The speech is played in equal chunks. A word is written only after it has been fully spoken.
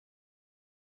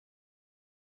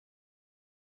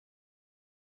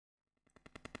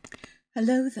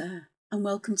Hello there, and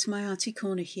welcome to my Arty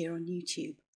Corner here on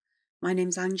YouTube. My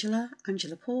name's Angela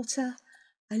Porter.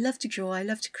 I love to draw, I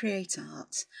love to create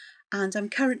art, and I'm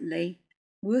currently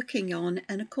working on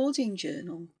an accordion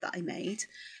journal that I made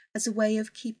as a way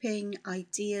of keeping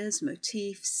ideas,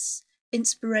 motifs,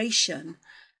 inspiration,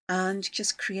 and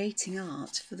just creating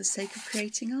art for the sake of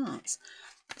creating art.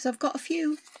 So I've got a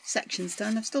few sections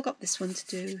done. I've still got this one to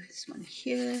do, this one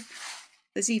here.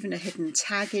 There's even a hidden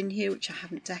tag in here, which I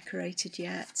haven't decorated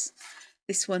yet.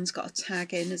 This one's got a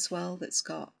tag in as well that's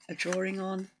got a drawing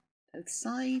on both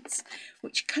sides,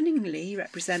 which cunningly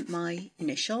represent my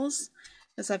initials,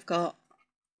 as I've got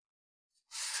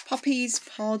poppies,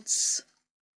 pods,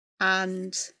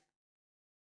 and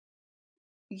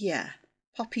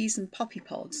poppies and poppy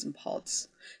pods and pods.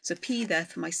 So P there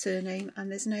for my surname,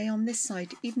 and there's an A on this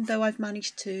side, even though I've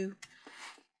managed to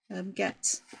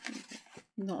get...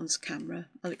 not on camera,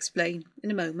 I'll explain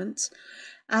in a moment.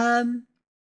 I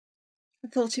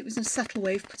thought it was a subtle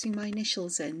way of putting my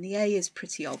initials in. The A is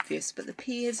pretty obvious, but the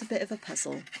P is a bit of a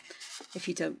puzzle if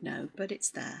you don't know, but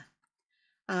it's there.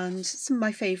 And some of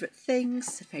my favourite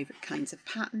things, favourite kinds of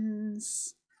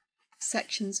patterns,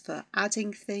 sections for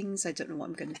adding things. I don't know what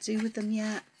I'm going to do with them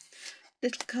yet.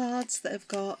 Little cards that have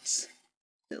got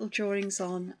little drawings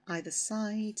on either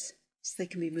side, so they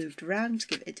can be moved around to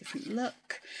give it a different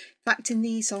look. In fact, in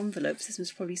these envelopes,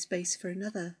 there's probably space for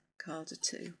another card or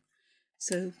two.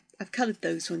 So I've coloured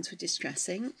those ones with Distress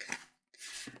ink.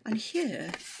 And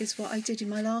here is what I did in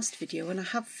my last video, and I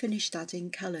have finished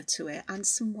adding colour to it and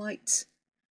some white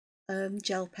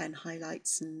gel pen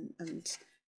highlights. And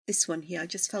this one here, I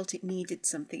just felt it needed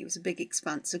something. It was a big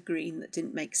expanse of green that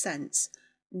didn't make sense.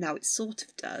 Now it sort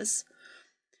of does.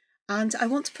 And I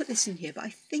want to put this in here, but I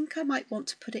think I might want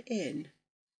to put it in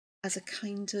as a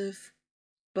kind of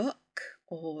book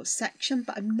or section,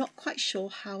 but I'm not quite sure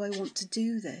how I want to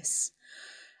do this.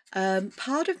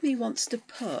 Part of me wants to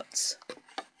put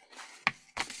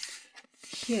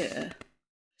here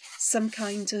some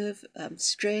kind of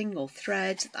string or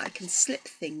thread that I can slip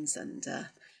things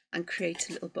under and create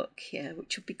a little book here,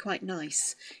 which would be quite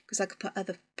nice because I could put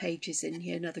other pages in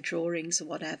here and other drawings or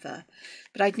whatever.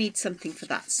 But I'd need something for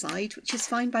that side, which is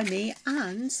fine by me,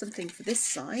 and something for this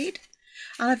side.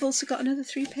 And I've also got another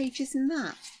 3 pages in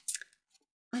that.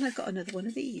 And I've got another one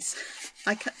of these.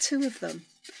 I cut 2 of them.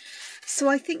 So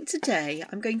I think today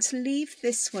I'm going to leave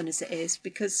this one as it is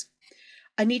because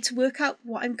I need to work out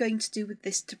what I'm going to do with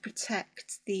this to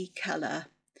protect the colour.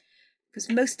 Because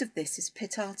most of this is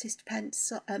Pitt Artist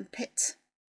pencil, Pitt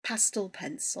pastel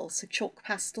pencil, so chalk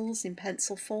pastels in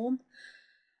pencil form.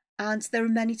 And there are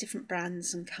many different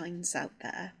brands and kinds out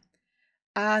there.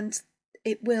 And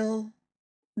it will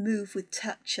move with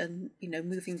touch and, you know,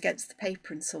 moving against the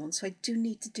paper and so on. So I do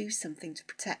need to do something to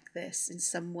protect this in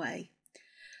some way.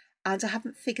 And I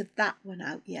haven't figured that one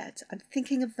out yet. I'm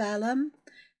thinking of vellum,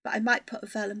 but I might put a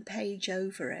vellum page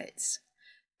over it.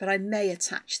 But I may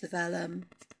attach the vellum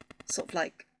sort of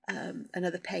like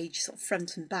another page, sort of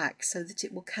front and back, so that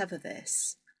it will cover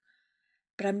this.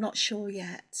 But I'm not sure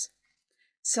yet.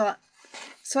 So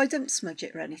I don't smudge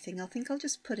it or anything. I think I'll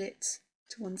just put it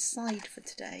to one side for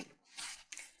today.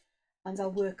 And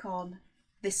I'll work on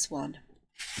this one,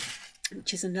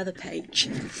 which is another page.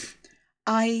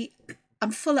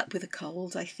 I'm full up with a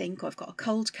cold, I think, or I've got a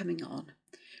cold coming on,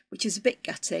 which is a bit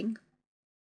gutting.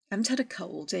 I haven't had a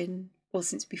cold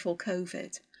since before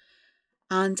COVID.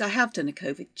 And I have done a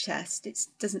COVID test. It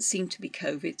doesn't seem to be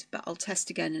COVID, but I'll test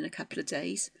again in a couple of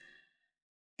days.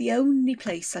 The only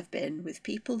place I've been with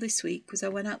people this week was I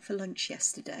went out for lunch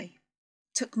yesterday.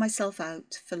 Took myself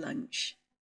out for lunch.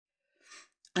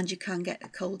 And you can get a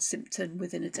cold symptom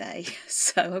within a day.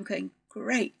 So I'm going,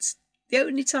 great, the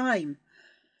only time.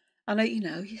 And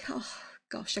oh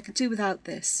gosh, I can do without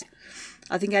this.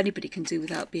 I think anybody can do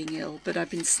without being ill, but I've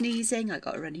been sneezing, I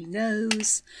got a runny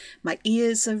nose, my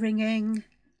ears are ringing,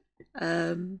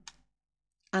 and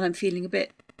I'm feeling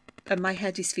my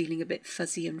head is feeling a bit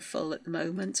fuzzy and full at the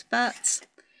moment, but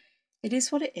it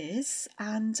is what it is,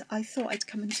 and I thought I'd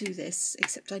come and do this,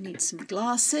 except I need some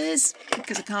glasses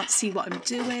because I can't see what I'm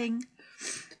doing,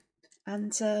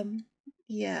 and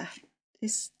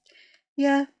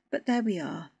but there we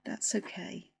are, that's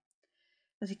okay.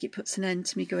 I think it puts an end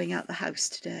to me going out the house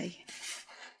today,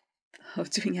 or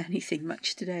doing anything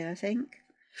much today, I think.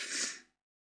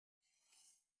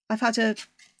 I've had a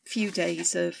few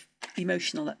days of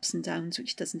emotional ups and downs,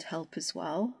 which doesn't help as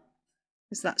well,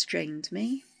 because that's drained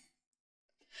me.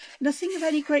 Nothing of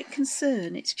any great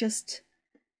concern, it's just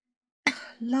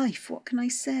life, what can I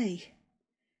say?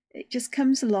 It just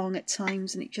comes along at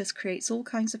times and it just creates all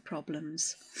kinds of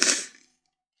problems.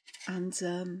 And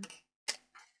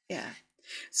Yeah.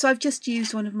 So I've just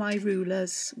used one of my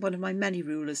rulers, one of my many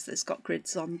rulers that's got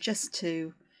grids on, just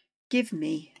to give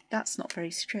me, that's not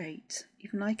very straight.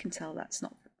 Even I can tell that's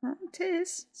not, oh, it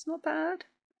is, it's not bad,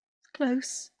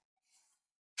 close.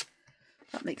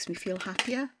 That makes me feel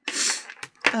happier.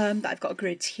 That I've got a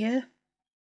grid here.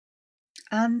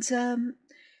 And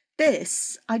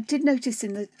this, I did notice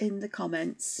in the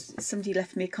comments, somebody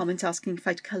left me a comment asking if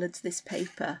I'd coloured this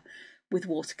paper with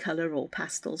watercolour or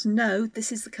pastels. No,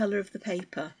 this is the colour of the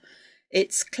paper.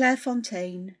 It's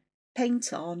ClaireFontaine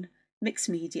Paint On mixed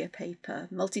media paper,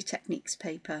 multi-techniques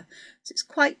paper. So it's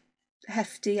quite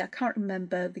hefty. I can't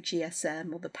remember the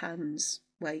GSM or the pounds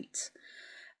weight.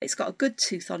 It's got a good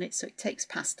tooth on it, so it takes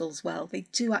pastels well. They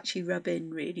do actually rub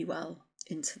in really well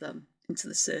into them, into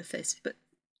the surface, but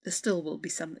there still will be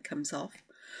some that comes off.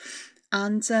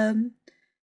 And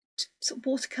sort of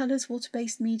watercolours,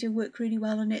 water-based media work really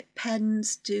well on it.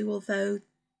 Pens do, although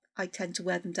I tend to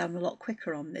wear them down a lot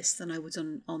quicker on this than I would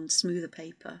on smoother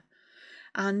paper.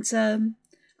 And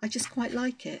I just quite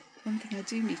like it. One thing I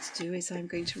do need to do is I'm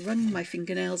going to run my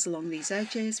fingernails along these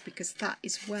edges, because that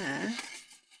is where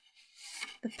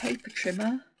the paper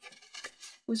trimmer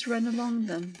was run along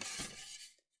them.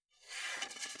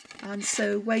 And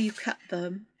so where you cut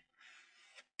them,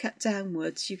 cut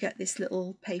downwards, you get this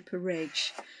little paper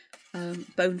ridge.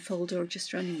 Bone folder or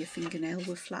just running your fingernail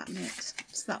will flatten it.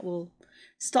 So that will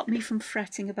stop me from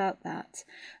fretting about that.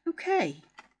 Okay,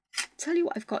 tell you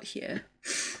what I've got here.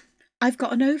 I've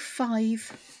got an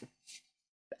 05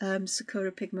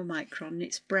 Sakura Micron.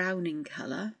 It's brown in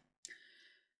colour.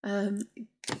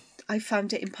 I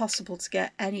found it impossible to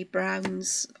get any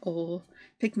browns or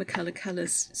Pigmacolor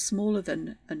colours smaller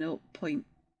than a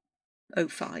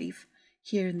 0.05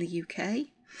 here in the UK.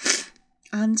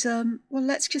 And well,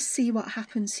 let's just see what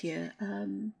happens here.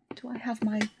 Do I have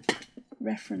my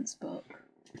reference book?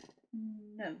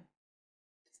 No,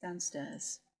 it's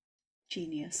downstairs.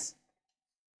 Genius.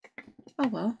 Oh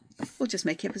well, we'll just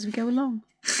make it up as we go along,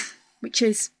 which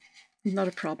is not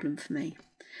a problem for me.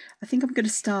 I think I'm going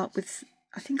to start with,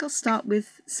 I'll start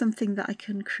with something that I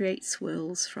can create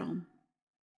swirls from.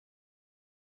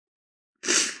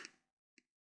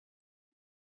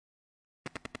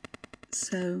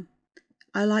 So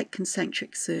I like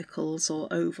concentric circles or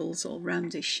ovals or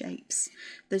roundish shapes.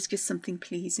 There's just something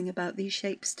pleasing about these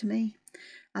shapes to me.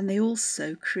 And they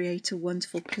also create a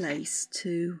wonderful place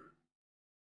to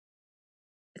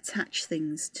attach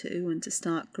things to and to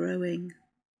start growing.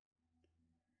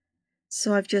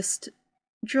 So I've just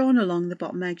drawn along the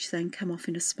bottom edge, then come off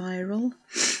in a spiral.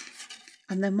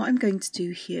 And then what I'm going to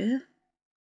do here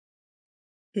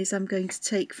is I'm going to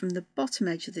take from the bottom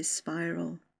edge of this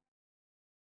spiral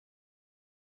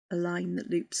a line that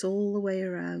loops all the way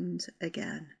around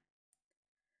again.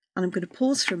 And I'm going to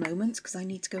pause for a moment because I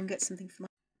need to go and get something for my...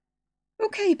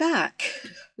 Okay, back.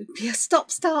 It would be a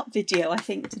stop-start video, I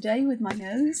think, today with my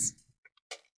nose.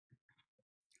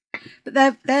 But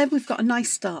there we've got a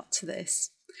nice start to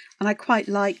this. And I quite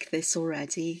like this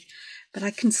already. But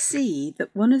I can see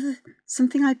that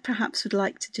something I perhaps would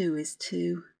like to do is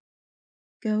to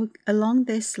go along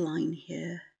this line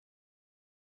here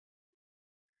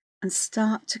and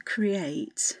start to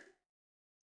create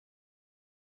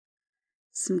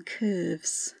some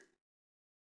curves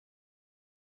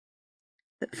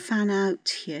that fan out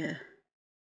here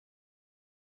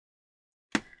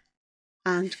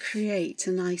and create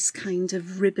a nice kind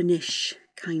of ribbonish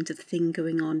kind of thing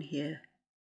going on here.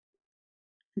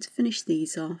 And to finish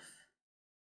these off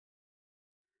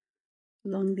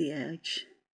along the edge,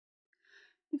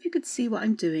 if you could see what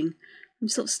I'm doing, I'm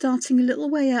sort of starting a little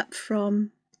way up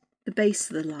from the base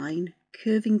of the line,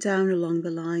 curving down along the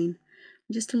line,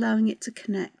 and just allowing it to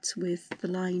connect with the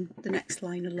line, the next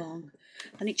line along.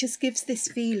 And it just gives this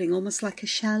feeling almost like a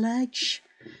shell edge,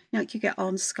 you know, like you get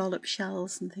on scallop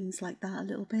shells and things like that a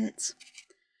little bit.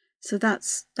 So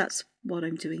that's what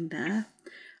I'm doing there.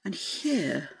 And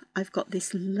here I've got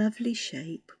this lovely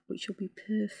shape which will be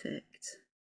perfect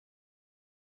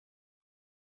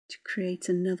to create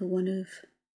another one of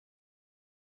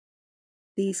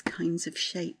these kinds of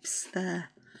shapes there.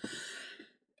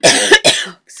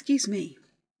 Excuse me.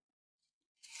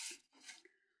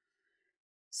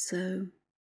 So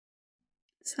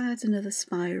let's add another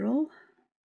spiral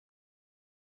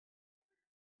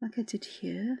like I did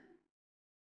here.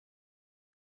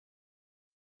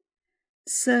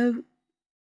 So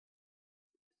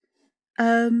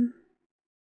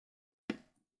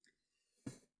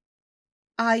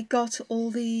I got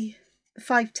all the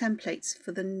 5 templates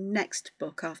for the next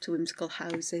book after Whimsical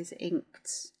Houses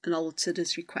inked and altered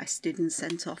as requested and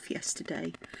sent off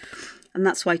yesterday. And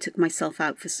that's why I took myself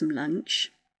out for some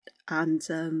lunch. and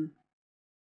I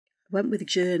went with a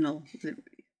journal,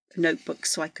 a notebook,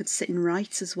 so I could sit and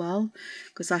write as well,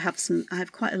 because I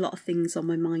have quite a lot of things on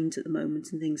my mind at the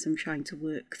moment and things I'm trying to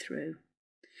work through.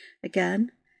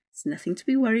 Again, it's nothing to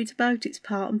be worried about. It's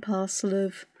part and parcel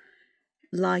of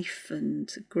life and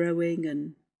growing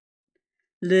and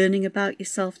learning about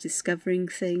yourself, discovering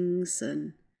things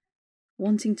and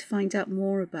wanting to find out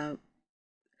more about.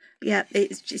 Yeah,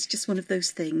 it's just one of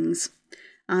those things.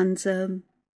 And I'm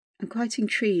quite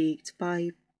intrigued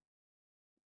by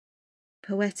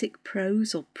poetic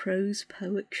prose or prose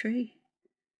poetry,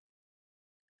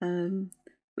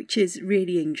 which is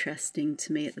really interesting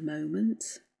to me at the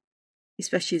moment,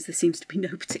 especially as there seems to be no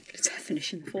particular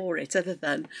definition for it, other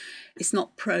than it's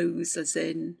not prose as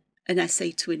in an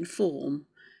essay to inform.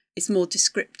 It's more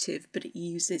descriptive, but it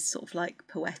uses sort of like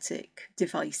poetic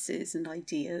devices and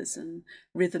ideas and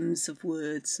rhythms of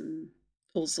words and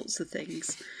all sorts of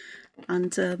things.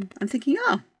 And I'm thinking,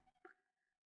 oh,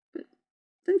 but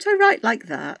don't I write like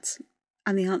that?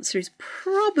 And the answer is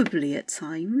probably at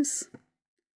times.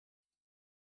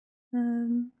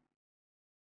 But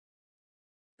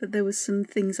there were some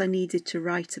things I needed to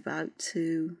write about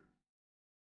to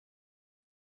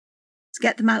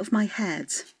get them out of my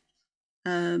head.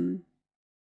 Because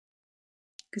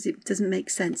it doesn't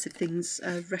make sense if things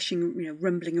are rushing,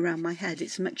 rumbling around my head.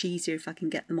 It's much easier if I can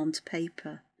get them onto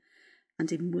paper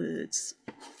and in words.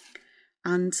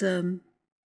 And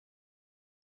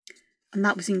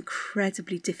that was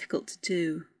incredibly difficult to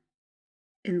do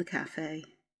in the cafe,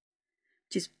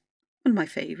 which is one of my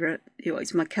favourite.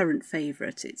 It's my current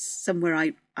favourite. It's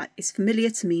somewhere it's familiar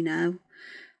to me now.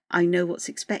 I know what's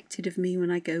expected of me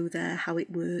when I go there, how it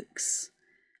works.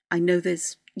 I know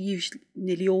there's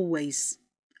nearly always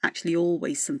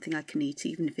something I can eat,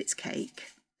 even if it's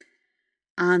cake.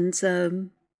 And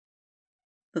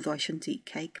although I shouldn't eat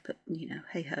cake, but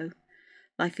hey ho,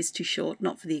 life is too short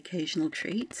not for the occasional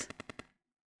treat.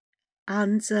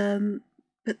 And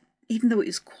but even though it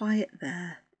was quiet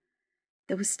there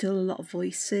was still a lot of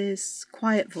voices,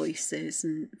 quiet voices,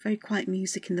 and very quiet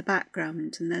music in the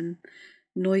background, and then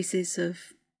noises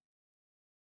of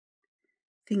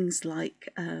things like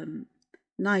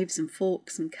knives and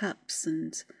forks and cups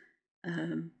and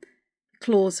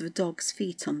claws of a dog's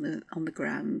feet on the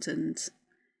ground, and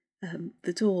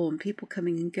the door and people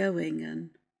coming and going,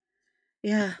 and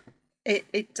yeah,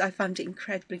 I found it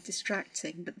incredibly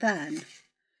distracting. But then,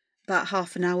 about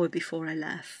half an hour before I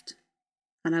left,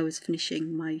 and I was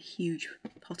finishing my huge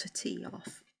pot of tea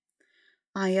off,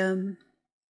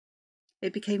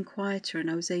 it became quieter,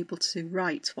 and I was able to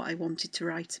write what I wanted to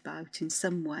write about in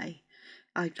some way.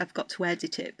 I've got to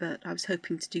edit it, but I was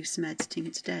hoping to do some editing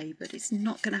today, but it's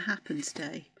not going to happen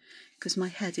today because my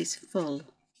head is full,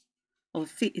 or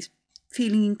is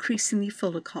feeling increasingly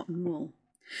full of cotton wool.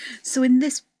 So in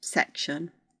this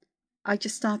section, I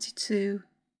just started to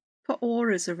put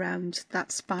auras around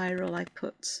that spiral I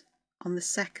put on the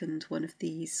second one of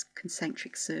these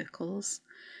concentric circles.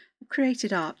 I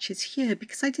created arches here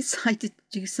because I decided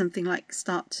to do something like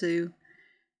start to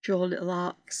draw little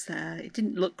arcs there. It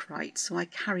didn't look right, so I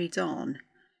carried on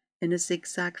in a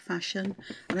zigzag fashion,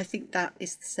 and I think that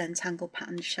is the Zentangle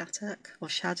pattern Shaddock.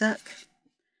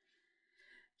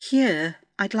 Here,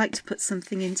 I'd like to put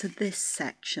something into this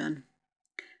section,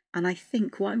 and I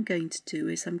think what I'm going to do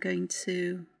is I'm going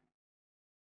to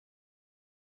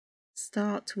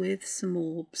start with some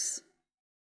orbs,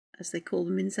 as they call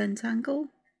them in Zentangle,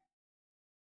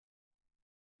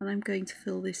 and I'm going to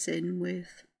fill this in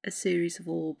with a series of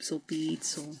orbs or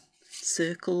beads or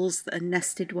circles that are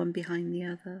nested one behind the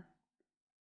other.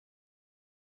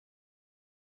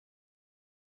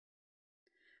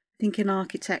 I think in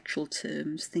architectural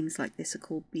terms, things like this are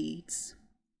called beads.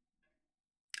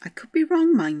 I could be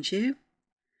wrong, mind you.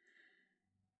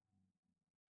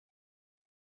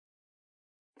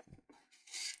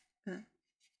 But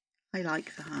I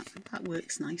like that. That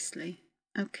works nicely.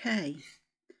 Okay.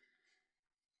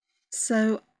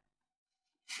 So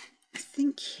I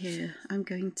think here I'm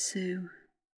going to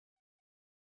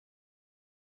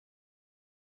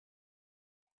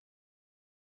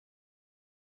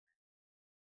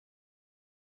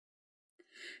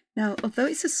now, although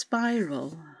it's a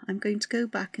spiral, I'm going to go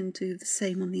back and do the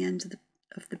same on the end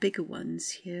of the bigger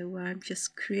ones here, where I'm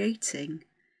just creating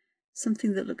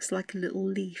something that looks like a little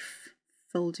leaf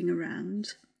folding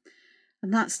around,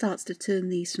 and that starts to turn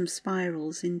these from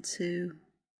spirals into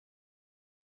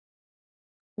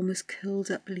almost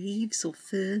curled up leaves or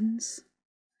ferns.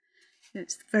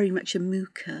 It's very much a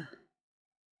muka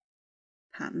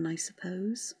pattern, I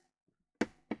suppose.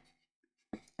 But,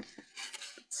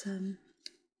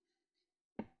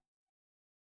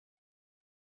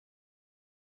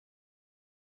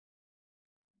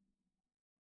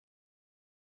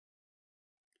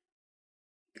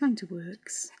 kind of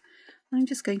works. I'm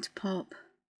just going to pop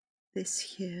this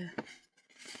here.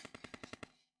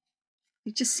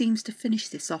 It just seems to finish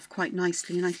this off quite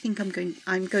nicely, and I think I'm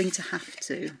going to have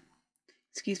to.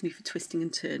 Excuse me for twisting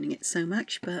and turning it so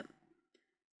much, but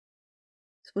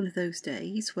it's one of those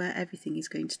days where everything is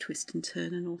going to twist and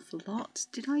turn an awful lot.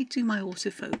 Did I do my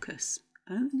autofocus?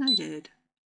 I don't think I did.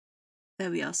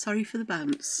 There we are. Sorry for the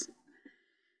bounce.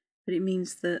 But it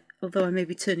means that although I may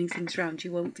be turning things around,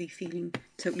 you won't be feeling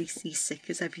totally seasick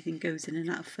as everything goes in and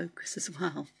out of focus as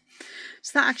well.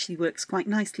 So that actually works quite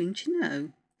nicely. And do you know,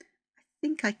 I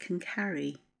think I can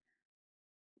carry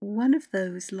one of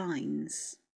those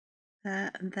lines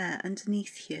there and there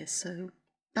underneath here, so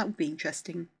that would be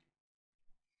interesting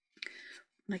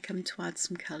when I come to add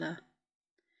some colour.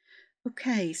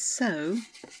 Okay, so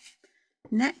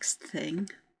next thing,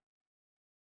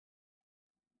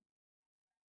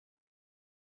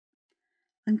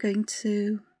 I'm going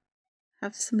to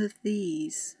have some of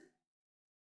these,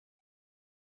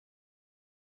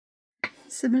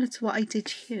 similar to what I did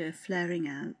here, flaring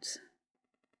out.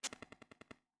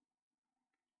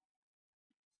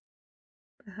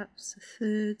 Perhaps a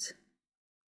third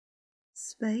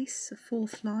space, a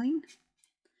fourth line.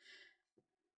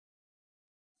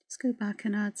 Let's go back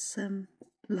and add some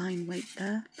line weight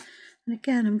there. And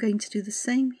again, I'm going to do the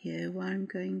same here, where I'm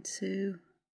going to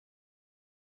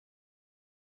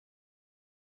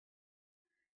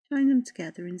join them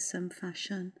together in some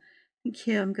fashion. I think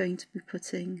here I'm going to be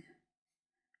putting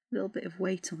a little bit of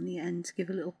weight on the end to give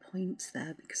a little point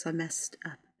there because I messed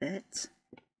up a bit.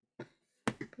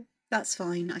 That's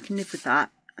fine, I can live with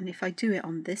that. And if I do it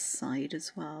on this side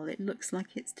as well, it looks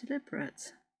like it's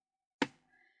deliberate.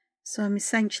 So I'm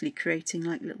essentially creating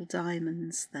like little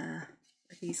diamonds there,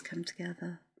 where these come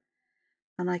together.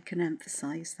 And I can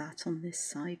emphasise that on this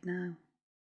side now.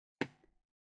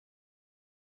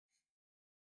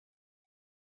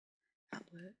 That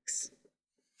works.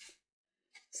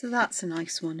 So that's a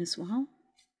nice one as well.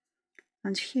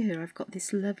 And here I've got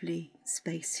this lovely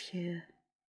space here.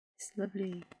 This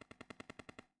lovely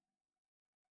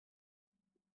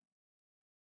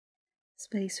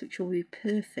space which will be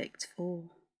perfect for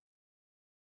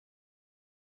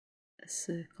a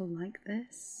circle like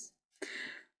this.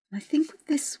 I think with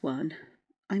this one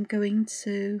I'm going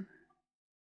to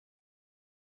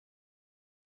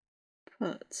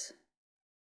put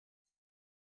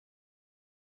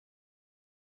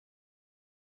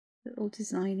a little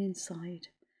design inside.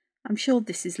 I'm sure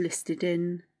this is listed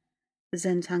in the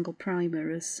Zentangle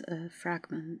primer as a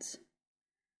fragment.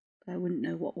 I wouldn't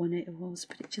know what one it was,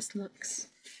 but it just looks...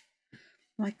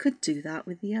 Well, I could do that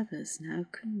with the others now,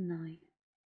 couldn't I?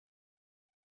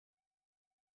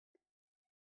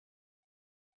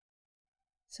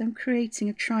 So I'm creating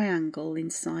a triangle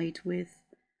inside with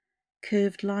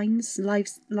curved lines,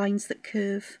 lines that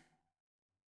curve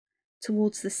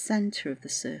towards the centre of the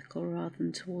circle rather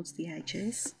than towards the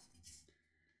edges.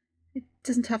 It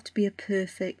doesn't have to be a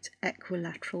perfect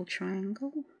equilateral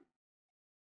triangle.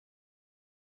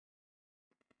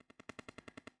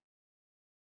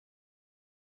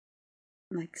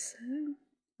 Like so,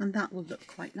 and that will look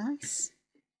quite nice.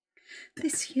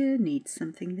 This here needs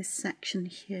something, this section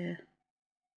here.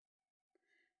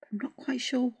 I'm not quite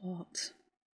sure what.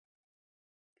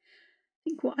 I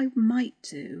think what I might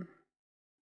do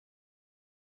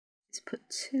is put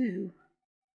two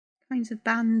kinds of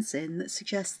bands in that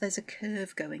suggest there's a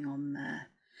curve going on there.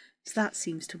 So that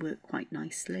seems to work quite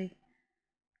nicely.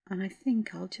 And I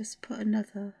think I'll just put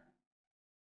another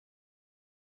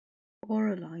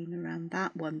aura line around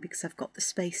that one because I've got the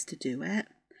space to do it.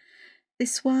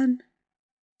 This one,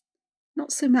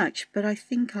 not so much, but I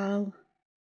think I'll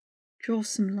draw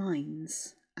some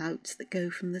lines out that go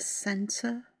from the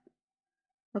centre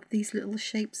of these little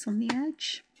shapes on the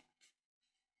edge.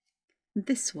 And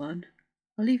this one,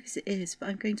 I'll leave as it is, but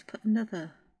I'm going to put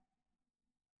another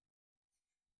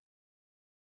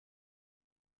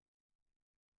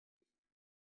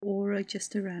aura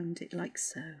just around it like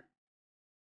so.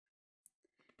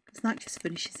 Because that just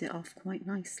finishes it off quite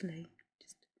nicely.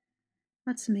 Just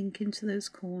add some ink into those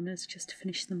corners just to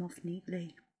finish them off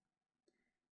neatly.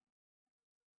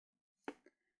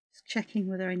 Just checking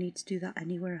whether I need to do that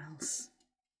anywhere else.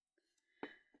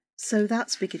 So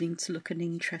that's beginning to look an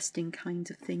interesting kind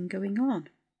of thing going on.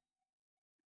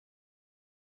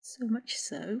 So much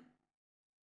so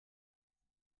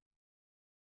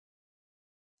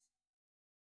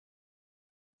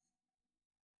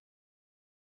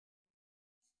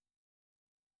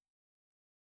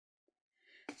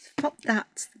pop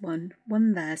that one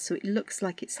there so it looks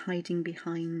like it's hiding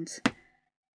behind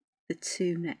the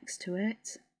two next to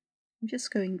it. I'm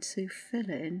just going to fill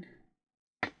in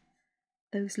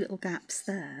those little gaps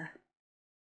there,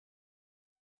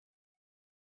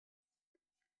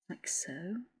 like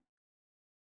so.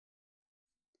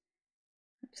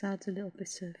 Let's add a little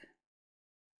bit of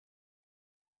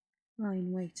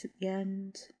line weight at the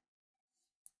end.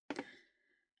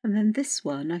 And then this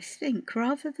one, I think,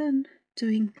 rather than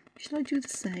doing, shall I do the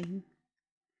same?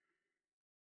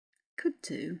 Could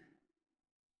do.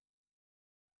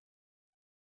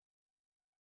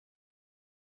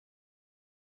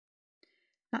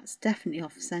 That's definitely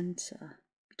off centre,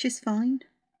 which is fine.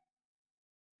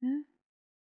 Yeah.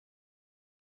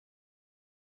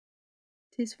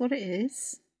 It is what it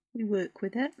is. We work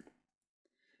with it.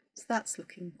 So that's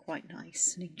looking quite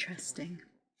nice and interesting.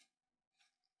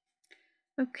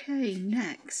 Okay,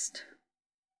 next.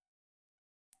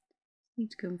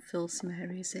 Need to go and fill some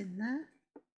areas in there.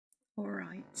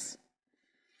 Alright.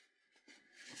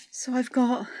 So I've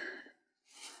got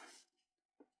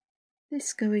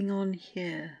this going on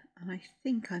here, and I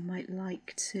think I might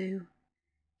like to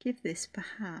give this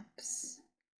perhaps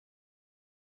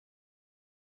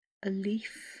a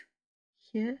leaf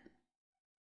here,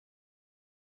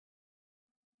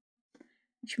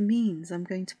 which means I'm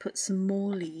going to put some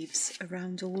more leaves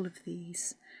around all of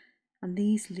these, and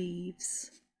these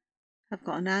leaves have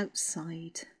got an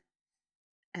outside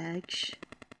edge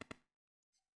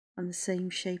and the same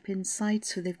shape inside,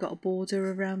 so they've got a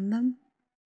border around them.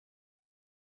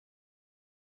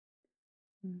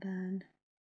 And then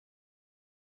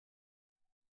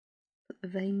put the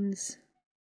veins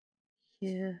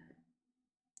here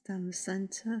down the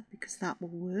centre, because that will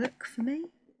work for me.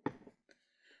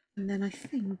 And then I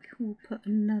think we'll put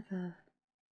another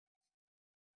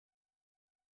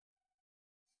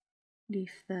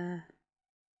leaf there.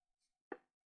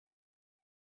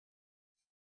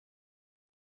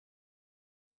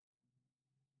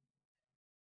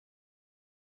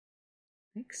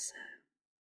 Like so.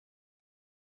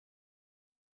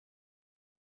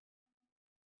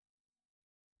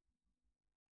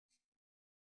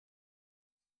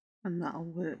 And that'll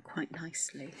work quite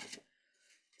nicely.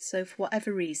 So for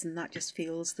whatever reason, that just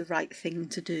feels the right thing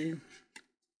to do.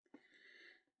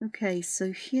 Okay,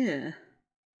 so here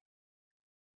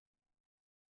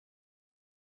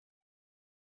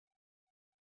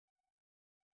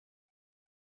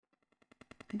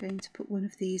I'm going to put one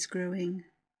of these growing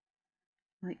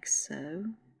like so,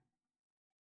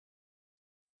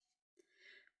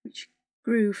 which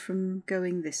grew from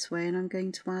going this way, and I'm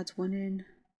going to add one in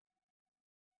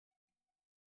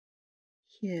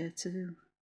here to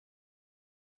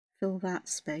fill that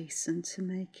space and to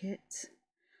make it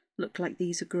look like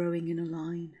these are growing in a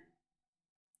line.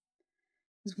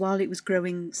 Because while it was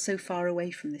growing so far away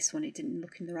from this one, it didn't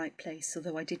look in the right place,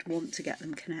 although I did want to get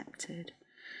them connected.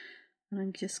 And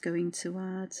I'm just going to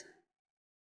add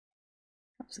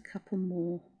perhaps a couple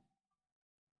more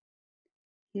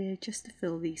here just to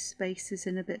fill these spaces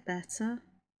in a bit better.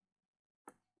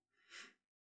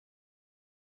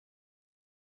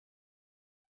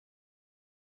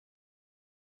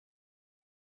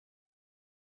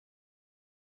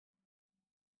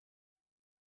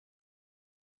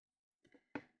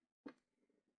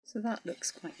 So that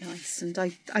looks quite nice, and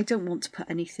I don't want to put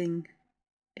anything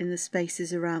in the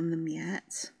spaces around them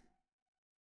yet.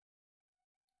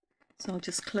 So I'll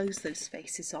just close those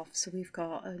spaces off, so we've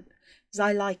got because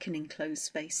I like an enclosed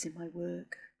space in my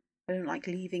work. I don't like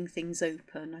leaving things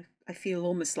open. I feel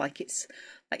almost like it's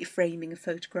like you're framing a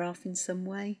photograph in some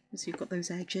way, as you've got those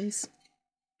edges.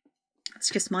 That's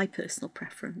just my personal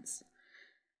preference.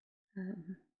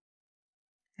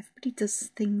 Everybody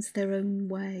does things their own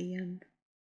way, and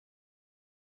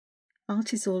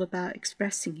art is all about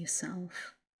expressing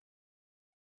yourself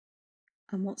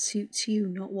and what suits you,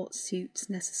 not what suits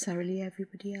necessarily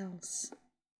everybody else.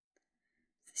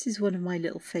 This is one of my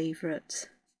little favourite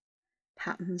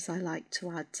patterns I like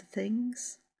to add to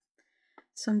things.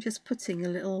 So I'm just putting a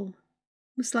little,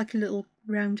 almost like a little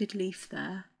rounded leaf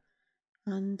there,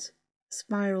 and a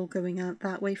spiral going out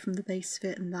that way from the base of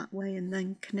it and that way, and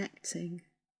then connecting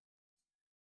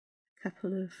a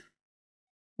couple of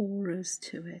auras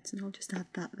to it, and I'll just add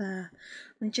that there.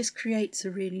 And it just creates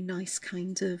a really nice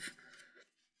kind of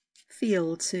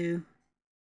feel to,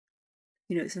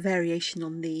 you know, it's a variation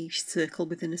on the circle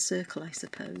within a circle, I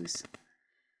suppose.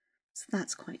 So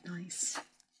that's quite nice.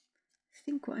 I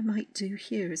think what I might do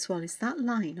here as well is that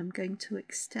line I'm going to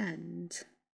extend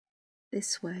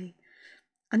this way,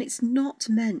 and it's not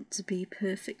meant to be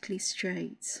perfectly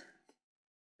straight,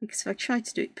 because if I try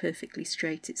to do it perfectly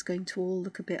straight it's going to all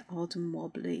look a bit odd and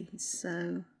wobbly,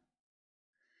 so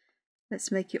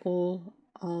let's make it all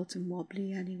odd and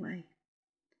wobbly anyway.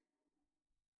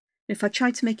 If I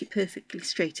try to make it perfectly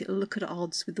straight, it'll look at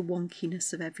odds with the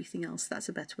wonkiness of everything else. That's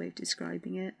a better way of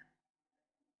describing it.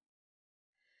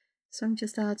 So I'm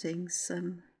just adding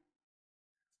some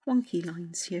wonky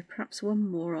lines here, perhaps one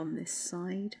more on this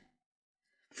side.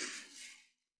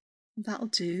 That'll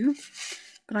do,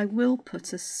 but I will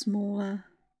put a smaller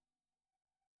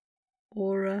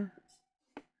aura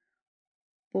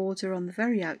border on the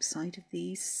very outside of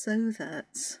these so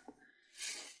that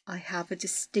I have a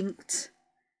distinct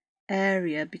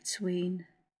area between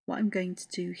what I'm going to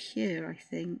do here, I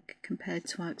think, compared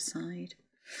to outside.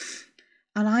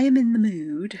 And I am in the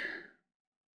mood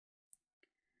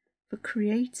for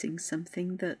creating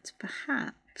something that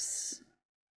perhaps,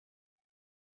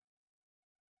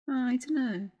 I don't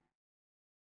know,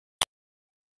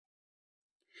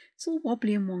 it's all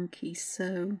wobbly and wonky,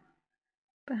 so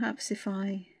perhaps if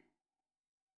I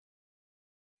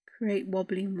create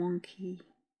wobbly and wonky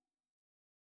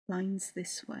lines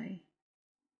this way,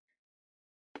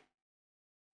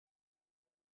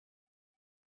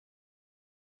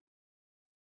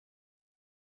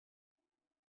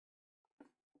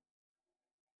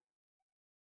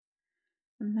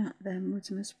 and that then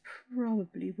must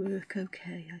probably work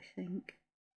okay, I think.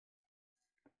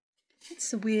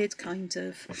 It's a weird kind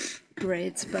of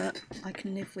grid, but I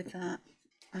can live with that.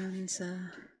 And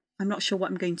I'm not sure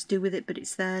what I'm going to do with it, but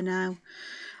it's there now.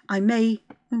 I may,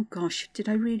 oh gosh, did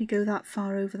I really go that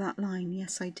far over that line?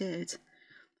 Yes, I did.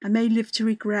 I may live to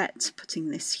regret putting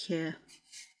this here.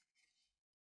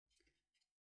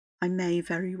 I may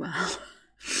very well.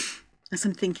 As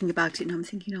I'm thinking about it, and I'm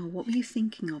thinking, oh, what were you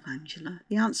thinking of, Angela?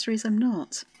 The answer is I'm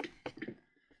not.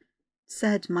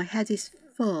 Said my head is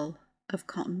full of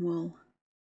cotton wool.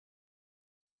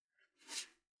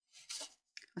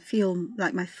 I feel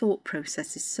like my thought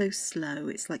process is so slow,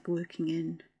 it's like working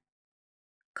in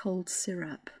cold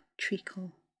syrup,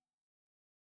 treacle.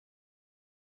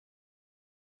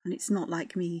 And it's not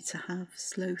like me to have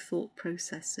slow thought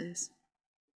processes.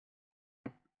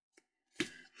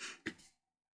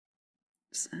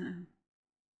 So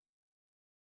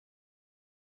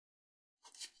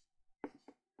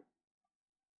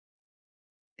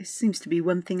it seems to be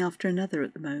one thing after another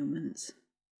at the moment.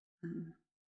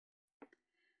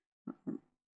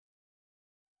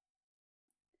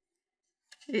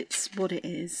 It's what it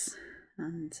is,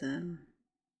 and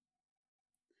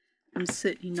I'm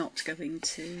certainly not going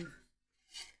to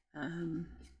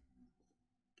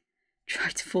try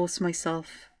to force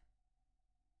myself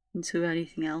into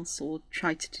anything else or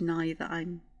try to deny that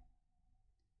I'm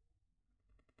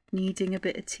needing a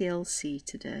bit of TLC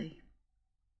today.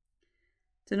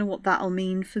 Don't know what that'll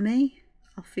mean for me.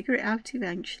 I'll figure it out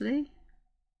eventually.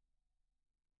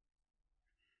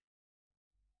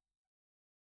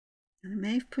 And I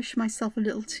may have pushed myself a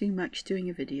little too much doing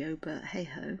a video, but hey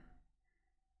ho.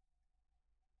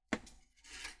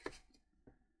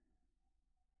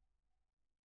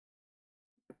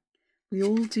 We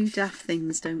all do daft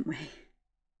things, don't we?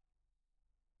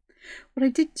 What I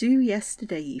did do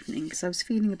yesterday evening, because I was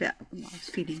feeling a bit, well, I was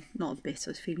feeling not a bit,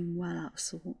 I was feeling well out of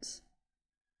sorts.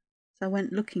 So I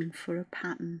went looking for a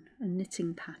pattern, a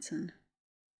knitting pattern.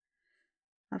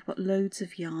 I've got loads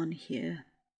of yarn here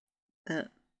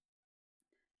that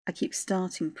I keep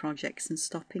starting projects and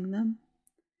stopping them.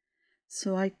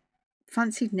 So I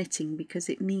fancied knitting because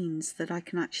it means that I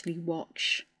can actually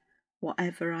watch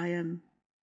whatever I am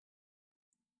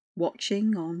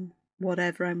watching on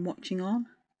whatever I'm watching on.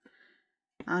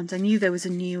 And I knew there was a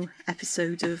new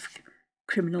episode of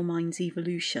Criminal Minds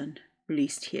Evolution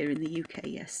released here in the UK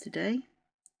yesterday.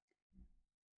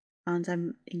 And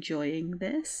I'm enjoying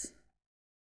this.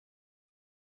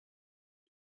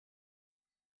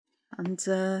 And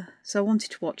so I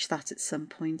wanted to watch that at some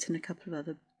point, and a couple of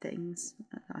other things.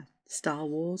 Star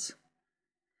Wars.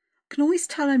 I can always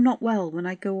tell I'm not well when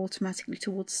I go automatically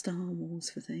towards Star Wars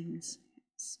for things.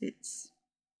 It's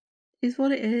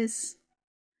what it is.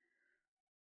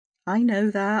 I know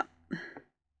that.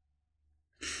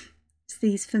 It's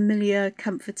these familiar,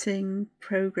 comforting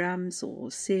programs or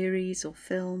series or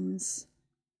films,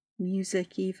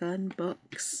 music even,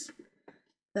 books,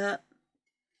 that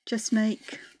just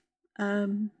make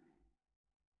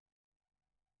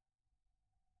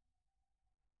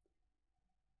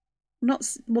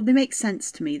they make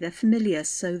sense to me. They're familiar,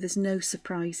 so there's no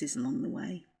surprises along the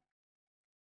way.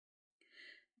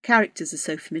 Characters are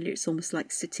so familiar, it's almost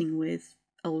like sitting with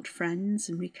old friends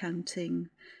and recounting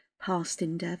past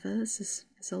endeavours,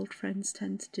 as old friends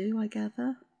tend to do, I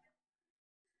gather.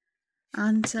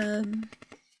 And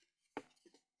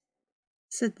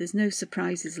said there's no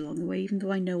surprises along the way, even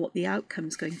though I know what the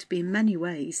outcome's going to be. In many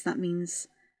ways, that means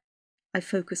I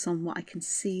focus on what I can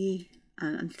see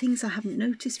and things I haven't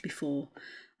noticed before.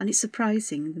 And it's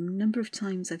surprising the number of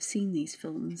times I've seen these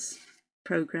films,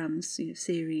 programmes, you know,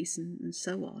 series and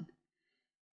so on.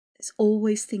 There's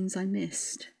always things I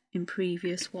missed in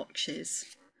previous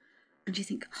watches. And you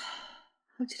think,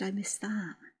 oh, how did I miss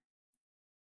that?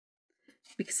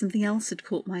 Because something else had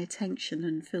caught my attention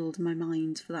and filled my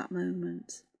mind for that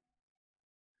moment.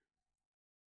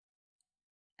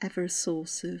 Ever a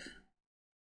source of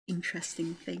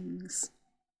interesting things.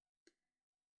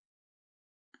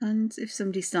 And if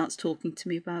somebody starts talking to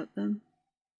me about them,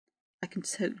 I can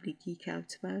totally geek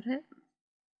out about it.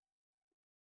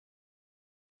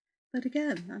 But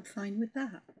again, I'm fine with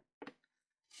that.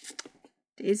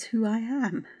 It is who I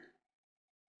am.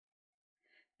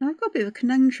 Now I've got a bit of a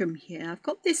conundrum here. I've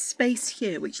got this space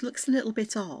here which looks a little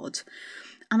bit odd,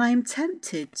 and I am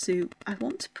tempted to, I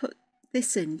want to put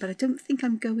this in, but I don't think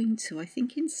I'm going to. I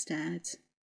think instead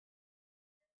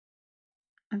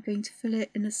I'm going to fill it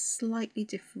in a slightly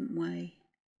different way.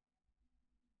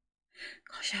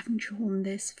 Gosh, I haven't drawn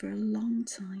this for a long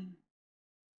time.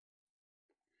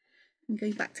 I'm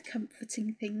going back to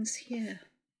comforting things here.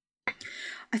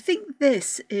 I think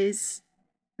this is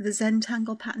the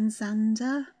Zentangle pattern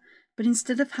Zander, but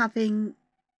instead of having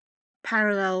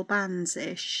parallel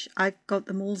bands-ish, I've got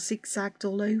them all zigzagged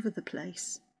all over the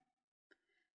place.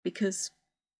 Because,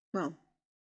 well,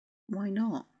 why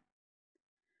not?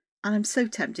 And I'm so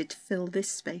tempted to fill this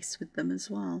space with them as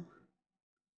well.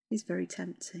 It's very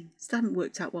tempting. Still haven't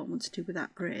worked out what I want to do with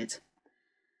that grid.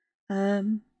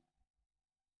 But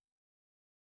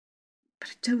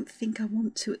I don't think I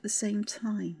want to at the same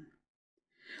time.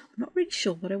 I'm not really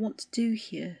sure what I want to do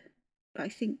here, but I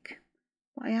think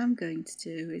what I am going to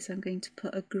do is I'm going to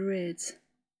put a grid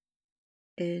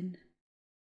in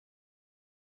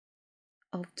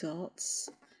of dots.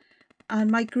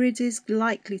 And my grid is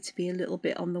likely to be a little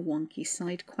bit on the wonky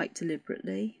side, quite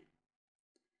deliberately.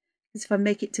 Because if I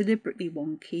make it deliberately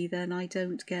wonky, then I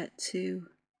don't get too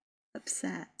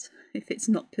upset if it's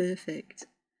not perfect.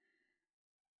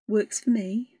 Works for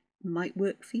me, might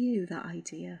work for you, that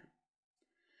idea.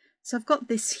 So I've got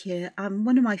this here, and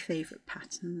one of my favourite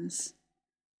patterns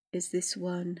is this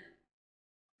one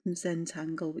from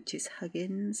Zentangle, which is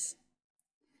Huggins.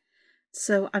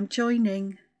 So I'm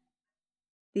joining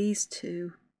these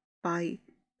two by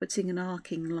putting an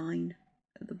arcing line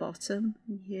at the bottom,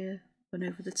 and here, one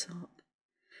over the top.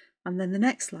 And then the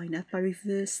next line up, I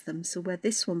reverse them, so where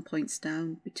this one points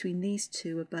down, between these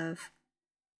two above,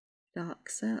 it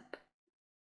arcs up.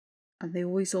 And they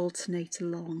always alternate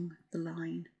along the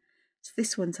line. So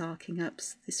this one's arcing up,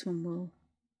 so this one will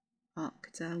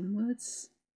arc downwards.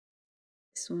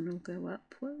 This one will go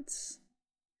upwards.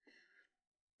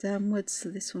 Downwards, so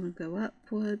this one will go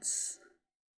upwards.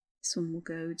 This one will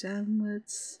go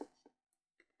downwards.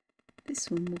 This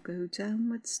one will go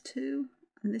downwards too.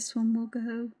 And this one will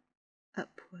go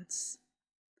upwards.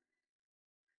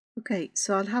 Okay,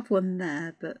 so I'll have one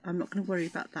there, but I'm not going to worry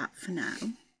about that for now.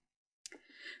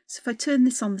 So if I turn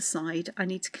this on the side, I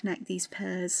need to connect these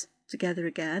pairs together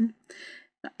again.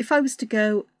 If I was to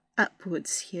go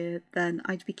upwards here, then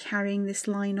I'd be carrying this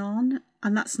line on,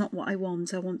 and that's not what I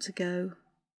want. I want to go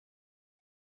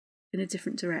in a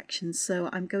different direction, so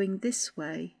I'm going this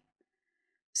way.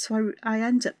 So I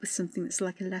end up with something that's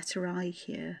like a letter I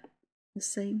here. The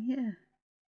same here.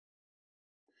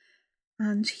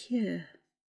 And here.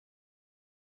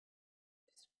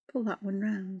 Just pull that one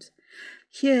round.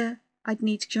 Here I'd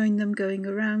need to join them going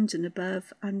around and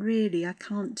above, and really I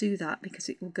can't do that because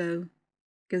it will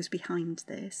goes behind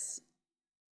this.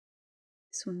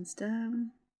 This one's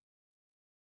down,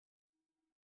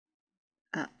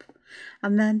 up,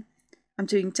 and then I'm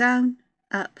doing down,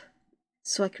 up,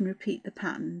 so I can repeat the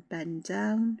pattern. Bend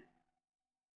down,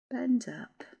 bend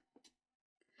up,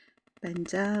 bend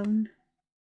down,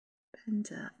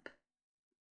 bend up,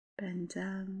 bend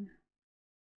down,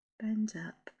 bend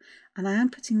up. And I am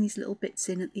putting these little bits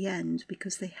in at the end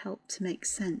because they help to make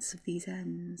sense of these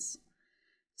ends.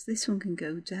 So this one can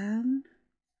go down,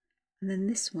 and then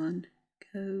this one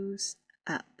goes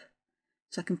up.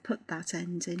 So I can put that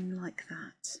end in like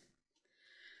that.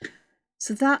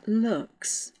 So that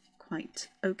looks quite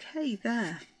okay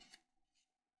there.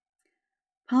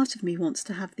 Part of me wants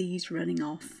to have these running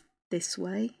off this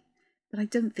way, but I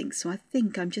don't think so. I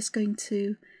think I'm just going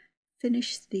to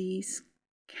finish these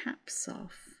caps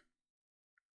off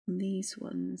on these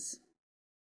ones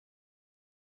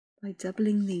by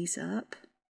doubling these up.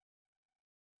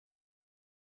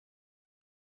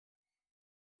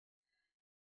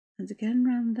 And again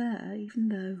round there, even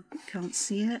though you can't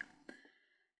see it.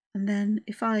 And then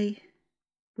if I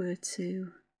were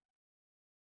to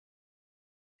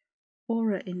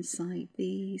aura inside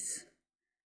these.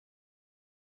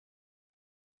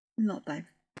 Not that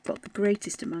I've got the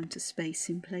greatest amount of space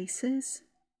in places,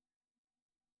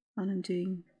 and I'm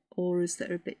doing auras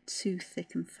that are a bit too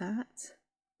thick and fat.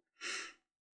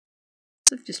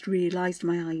 I've just realised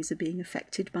my eyes are being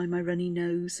affected by my runny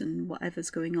nose and whatever's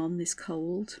going on this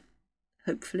cold.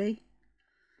 Hopefully.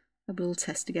 I will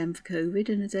test again for COVID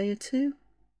in a day or 2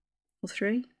 or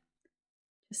 3,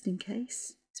 just in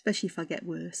case, especially if I get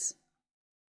worse.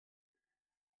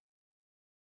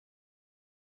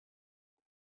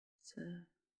 So, I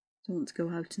don't want to go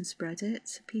out and spread it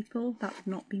to people. That would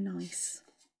not be nice.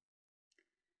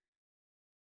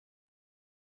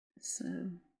 So,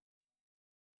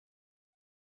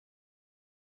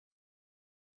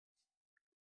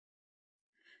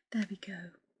 there we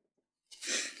go.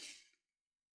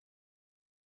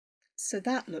 So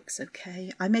that looks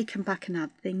okay. I may come back and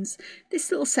add things.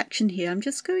 This little section here, I'm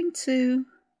just going to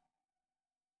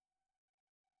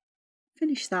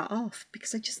finish that off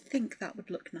because I just think that would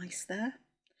look nice there.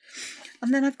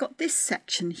 And then I've got this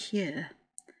section here.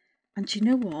 And you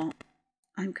know what?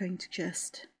 I'm going to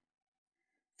just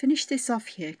finish this off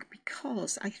here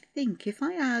because I think if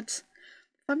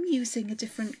I'm using a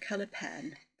different colour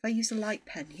pen, if I use a light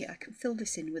pen here, I can fill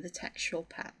this in with a textural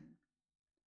pattern.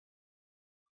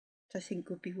 I think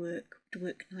would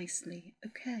work nicely.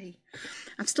 Okay,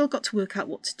 I've still got to work out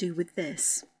what to do with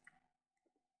this.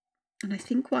 And I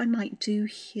think what I might do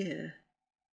here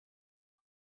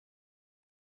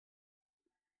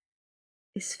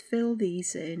is fill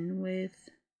these in with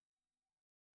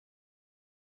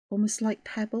almost like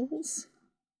pebbles.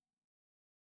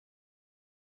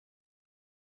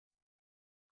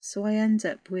 So I end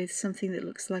up with something that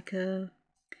looks like a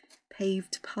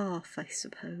paved path, I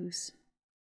suppose.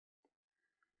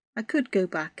 I could go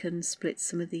back and split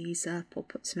some of these up or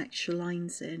put some extra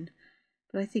lines in,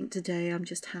 but I think today I'm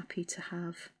just happy to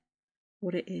have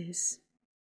what it is.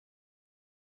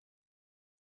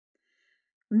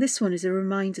 And this one is a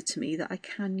reminder to me that I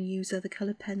can use other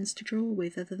colour pens to draw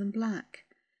with other than black.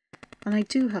 And I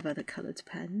do have other coloured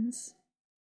pens.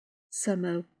 Some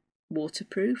are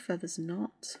waterproof, others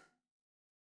not.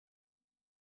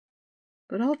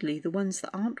 But oddly, the ones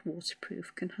that aren't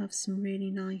waterproof can have some really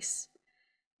nice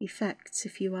effects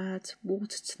if you add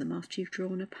water to them after you've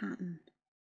drawn a pattern.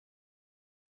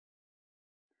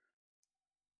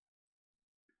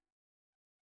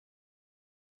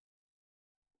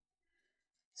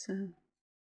 So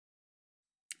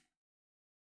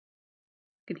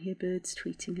I can hear birds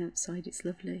tweeting outside, it's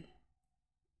lovely.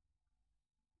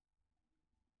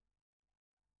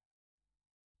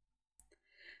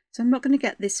 So I'm not going to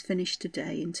get this finished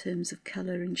today in terms of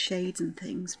colour and shades and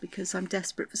things because I'm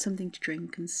desperate for something to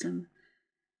drink and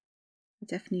I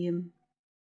definitely am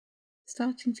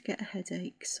starting to get a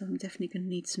headache, so I'm definitely going to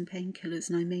need some painkillers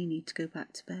and I may need to go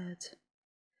back to bed.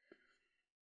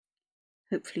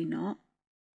 Hopefully not.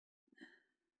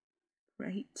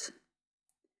 Great.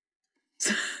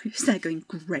 So just there going,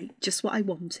 great, just what I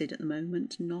wanted at the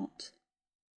moment, not.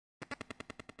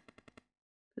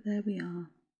 But there we are.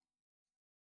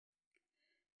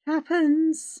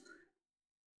 Happens.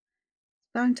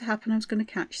 It's bound to happen. I was going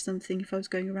to catch something if I was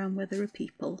going around where there are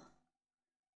people.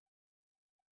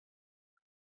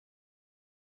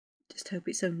 Just hope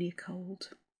it's only a cold.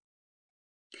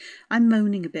 I'm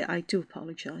moaning a bit, I do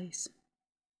apologise.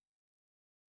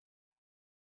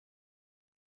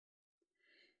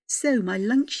 So, my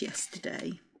lunch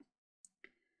yesterday.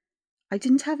 I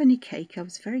didn't have any cake, I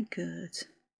was very good.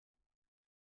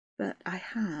 But I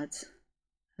had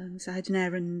an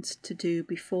errand to do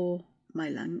before my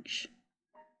lunch.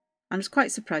 I was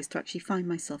quite surprised to actually find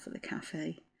myself at the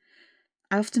cafe.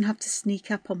 I often have to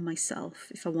sneak up on myself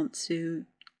if I want to,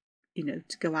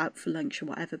 to go out for lunch or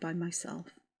whatever by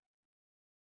myself.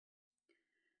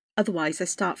 Otherwise, I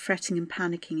start fretting and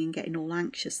panicking and getting all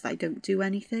anxious that I don't do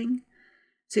anything.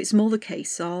 So it's more the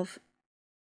case of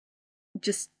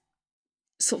just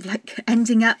sort of like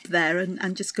ending up there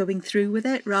and just going through with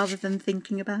it rather than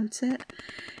thinking about it.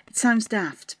 It sounds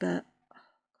daft, but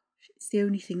it's the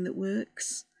only thing that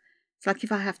works. It's like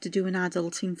if I have to do an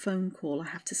adulting phone call, I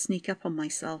have to sneak up on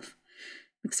myself.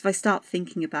 Because if I start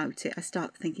thinking about it, I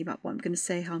start thinking about what I'm going to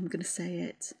say, how I'm going to say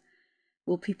it.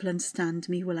 Will people understand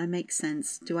me? Will I make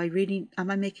sense?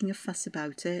 Am I making a fuss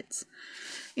about it?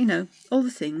 All the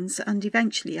things. And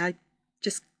eventually I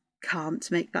just can't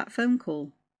make that phone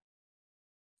call.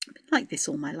 I've been like this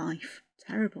all my life.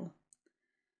 Terrible.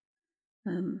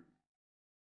 And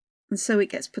so it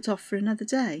gets put off for another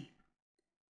day.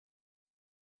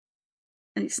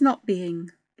 And it's not being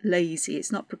lazy,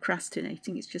 it's not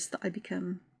procrastinating, it's just that I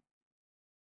become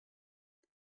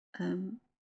not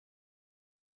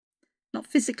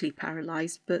physically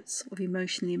paralysed, but sort of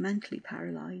emotionally and mentally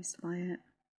paralysed by it.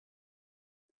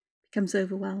 Becomes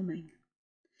overwhelming.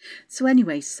 So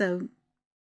anyway, so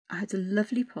I had a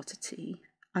lovely pot of tea.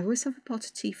 I always have a pot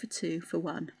of tea for two for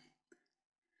one.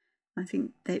 I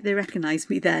think they recognise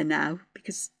me there now,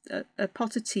 because a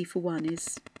pot of tea for one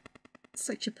is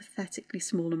such a pathetically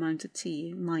small amount of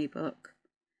tea in my book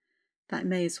that I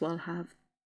may as well have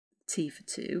tea for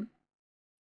two.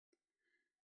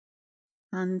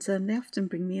 And they often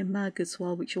bring me a mug as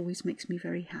well, which always makes me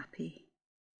very happy.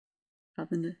 But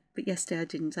yesterday I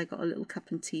didn't. I got a little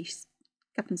cup and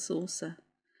saucer.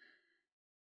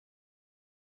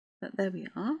 But there we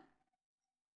are.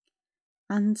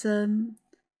 And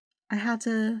I had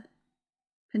a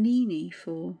panini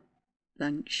for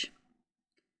lunch.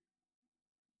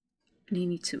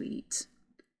 Panini to eat.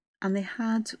 And they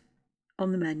had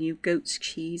on the menu goat's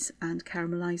cheese and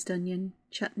caramelised onion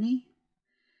chutney.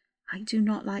 I do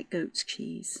not like goat's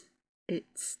cheese. It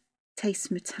tastes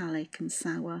metallic and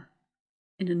sour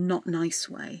in a not nice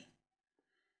way.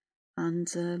 And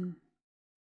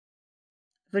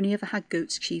I've only ever had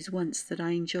goat's cheese once that I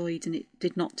enjoyed, and it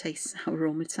did not taste sour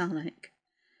or metallic.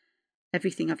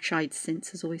 Everything I've tried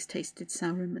since has always tasted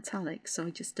sour and metallic, so I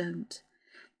just don't.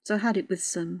 So I had it with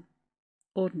some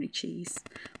ordinary cheese.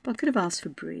 Well, I could have asked for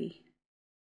brie,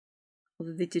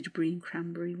 although they did a brie and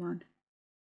cranberry one.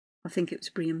 I think it was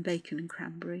brie and bacon and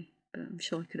cranberry, but I'm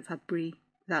sure I could have had brie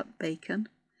without bacon.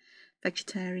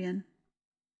 Vegetarian.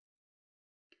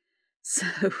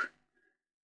 So,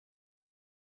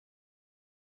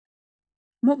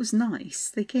 what was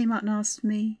nice, they came out and asked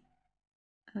me,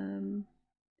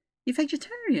 "You're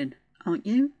vegetarian, aren't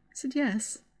you?" I said,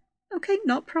 "Yes." "Okay,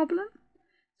 not a problem."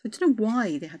 So I don't know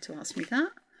why they had to ask me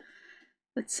that,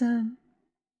 but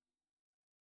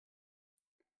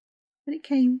it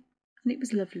came and it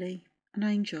was lovely and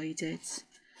I enjoyed it,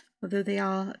 although they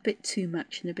are a bit too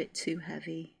much and a bit too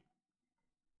heavy.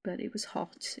 But it was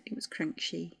hot, it was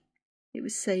crunchy, it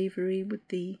was savoury with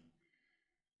the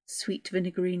sweet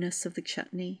vinegariness of the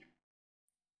chutney.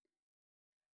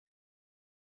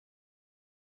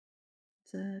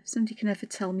 If somebody can ever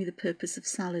tell me the purpose of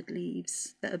salad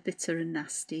leaves that are bitter and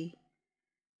nasty,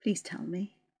 please tell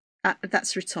me.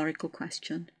 That's a rhetorical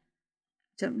question.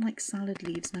 I don't like salad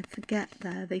leaves, and I forget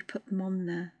they put them on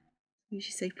there. I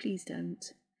usually say, please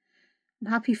don't.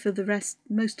 I'm happy for the rest,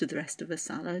 most of the rest of a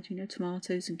salad, you know,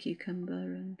 tomatoes and cucumber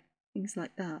and things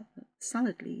like that. But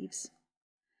salad leaves,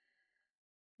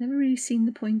 never really seen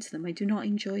the point of them. I do not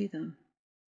enjoy them.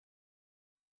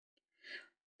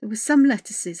 There were some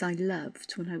lettuces I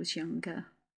loved when I was younger,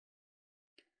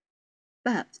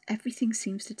 but everything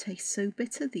seems to taste so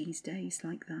bitter these days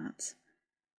like that.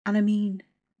 And I mean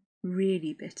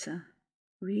really bitter.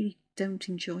 Really don't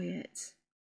enjoy it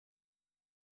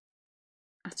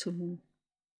at all.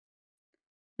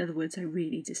 In other words, I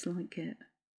really dislike it.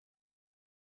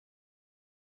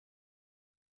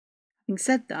 Having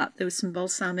said that, there was some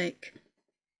balsamic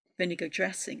vinegar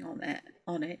dressing on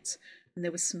it, and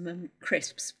there was some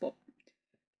crisps, what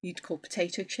you'd call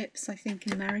potato chips, I think,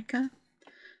 in America.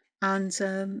 And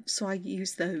so I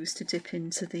used those to dip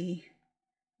into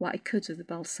what I could of the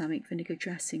balsamic vinegar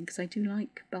dressing, because I do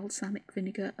like balsamic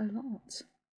vinegar a lot.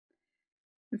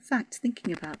 In fact,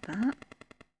 thinking about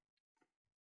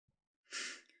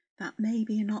that may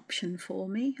be an option for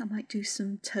me. I might do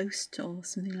some toast or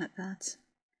something like that.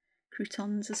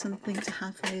 Croutons or something to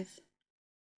have with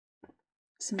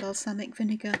some balsamic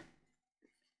vinegar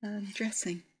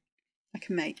dressing I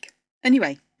can make.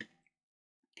 Anyway,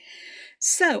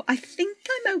 so I think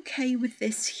I'm okay with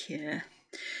this here.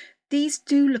 These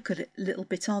do look a little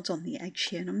bit odd on the edge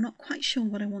here, and I'm not quite sure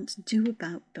what I want to do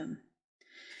about them.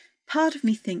 Part of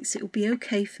me thinks it will be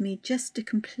okay for me just to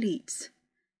complete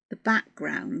the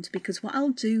background, because what I'll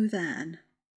do then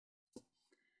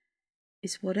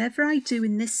is whatever I do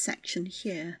in this section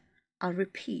here, I'll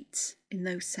repeat in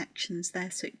those sections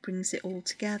there, so it brings it all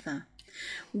together.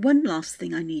 One last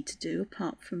thing I need to do,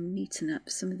 apart from neaten up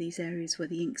some of these areas where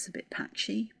the ink's a bit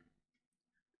patchy,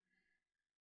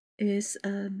 is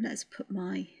let's put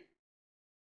my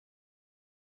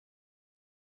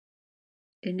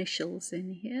initials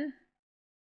in here,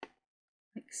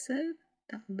 like so.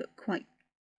 That'll look quite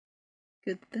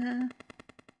good there.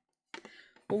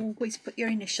 Always put your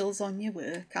initials on your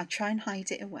work. I'll try and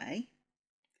hide it away.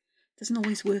 Doesn't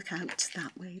always work out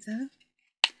that way though.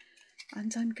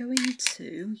 And I'm going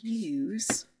to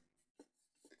use,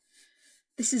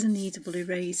 this is a kneadable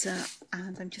eraser,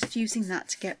 and I'm just using that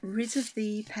to get rid of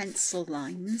the pencil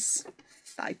lines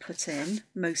that I put in,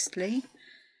 mostly,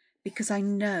 because I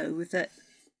know that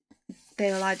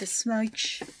they'll either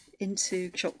smudge into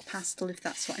chalk pastel if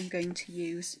that's what I'm going to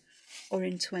use, or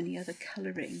into any other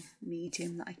colouring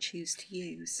medium that I choose to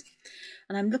use.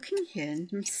 And I'm looking here and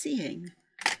I'm seeing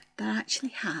that I actually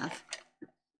have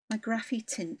my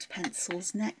Graphitit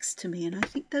pencils next to me, and I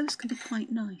think those can be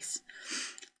quite nice.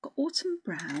 I've got Autumn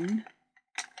Brown,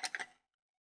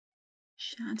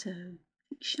 Shadow. I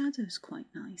think Shadow's quite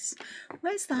nice.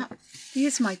 Where's that?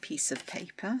 Here's my piece of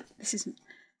paper. This is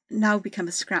now become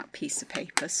a scrap piece of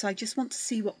paper, so I just want to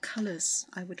see what colours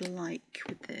I would like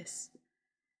with this.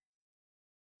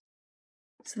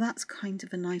 So that's kind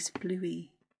of a nice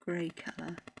bluey grey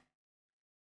colour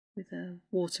with a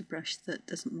water brush that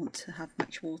doesn't want to have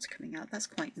much water coming out. That's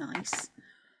quite nice.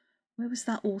 Where was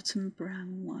that Autumn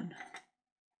Brown one?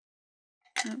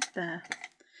 Up there.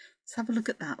 Let's have a look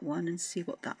at that one and see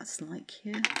what that's like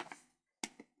here.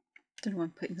 Don't know why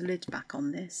I'm putting the lid back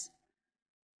on this.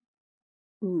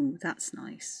 Ooh, that's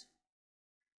nice.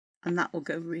 And that will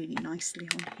go really nicely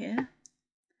on here.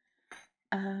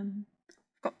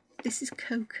 This is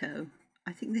Cocoa.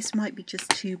 I think this might be just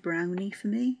too browny for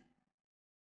me.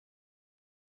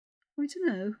 I don't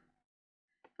know.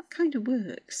 That kind of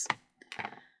works.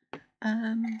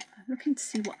 I'm looking to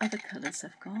see what other colours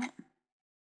I've got.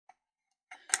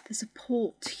 There's a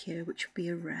port here, which would be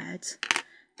a red.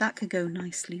 That could go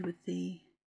nicely with the...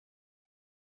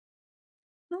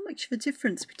 Not much of a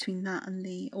difference between that and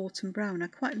the Autumn Brown. I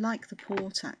quite like the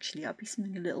port actually. That'd be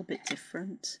something a little bit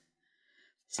different.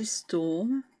 This is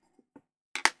Storm.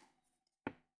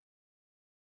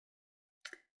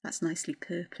 That's nicely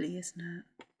purpley, isn't it?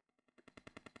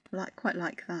 I quite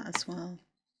like that as well.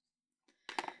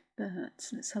 But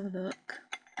let's have a look.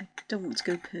 I don't want to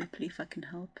go purpley if I can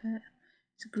help it.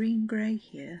 It's a green grey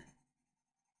here.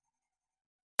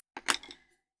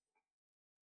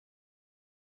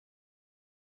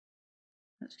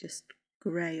 That's just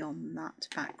grey on that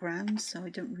background, so I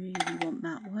don't really want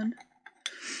that one.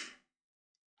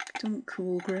 I don't want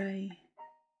cool grey.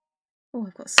 Oh,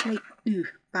 I've got slate, ooh,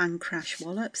 Bang Crash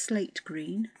Wallop, slate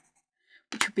green,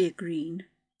 which would be a green.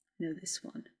 No, this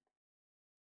one.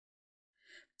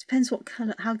 Depends what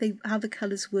colour, how the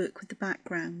colours work with the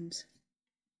background.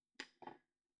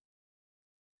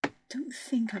 Don't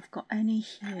think I've got any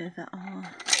here that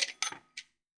are...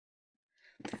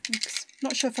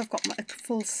 Not sure if I've got a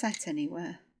full set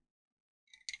anywhere.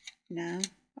 No,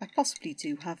 I possibly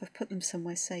do have. I've put them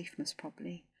somewhere safe, most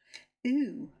probably.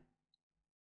 Ooh.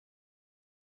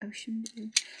 Ocean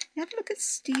blue. Have a look at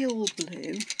steel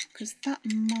blue, because that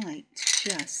might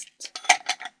just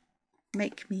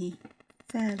make me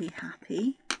fairly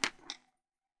happy.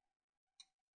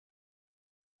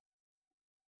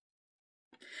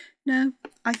 No,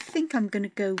 I think I'm going to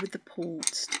go with the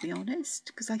port, to be honest,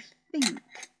 because I think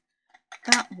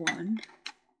that one,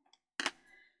 I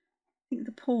think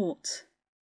the port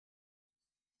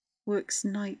works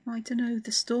nice. I don't know,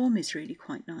 the Storm is really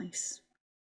quite nice.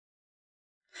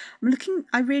 I'm looking,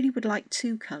 I really would like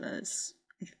two colours,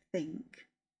 I think.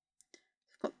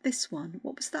 I've got this one.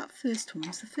 What was that first one?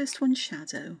 Was the first one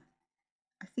Shadow?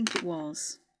 I think it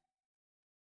was.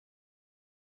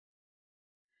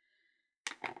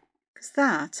 Because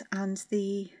that and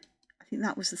the, I think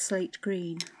that was the slate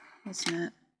green, wasn't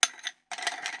it?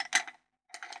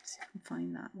 Let's see if I can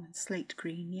find that one. Slate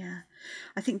green, yeah.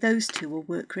 I think those two will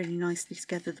work really nicely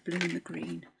together, the blue and the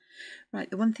green. Right,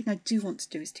 the one thing I do want to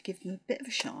do is to give them a bit of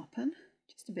a sharpen,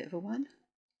 just a bit of a one.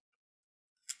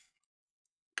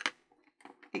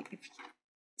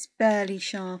 It's barely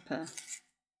sharper.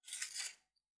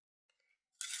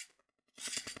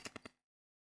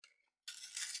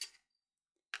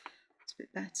 It's a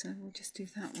bit better. We'll just do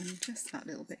that one, just that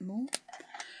little bit more.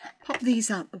 Pop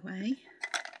these out the way.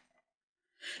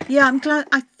 Yeah, I'm glad.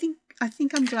 I think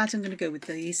I'm glad I'm going to go with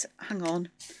these. Hang on,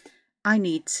 I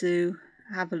need to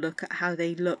have a look at how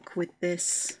they look with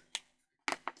this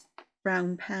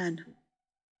brown pen.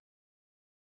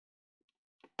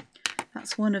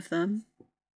 That's one of them.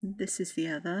 This is the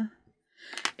other.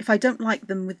 If I don't like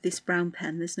them with this brown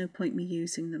pen, there's no point me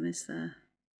using them, is there?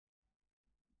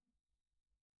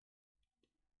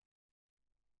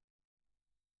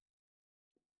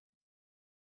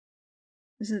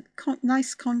 There's a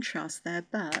nice contrast there,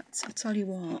 but I'll tell you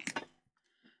what,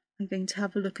 I'm going to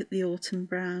have a look at the Autumn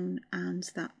Brown and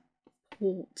that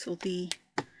port, or the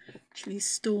actually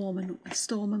Storm and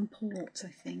Port, I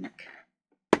think.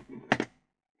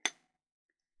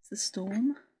 It's the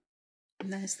Storm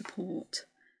and there's the Port.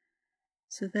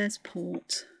 So there's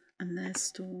Port and there's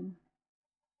Storm.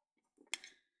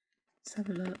 Let's have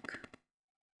a look.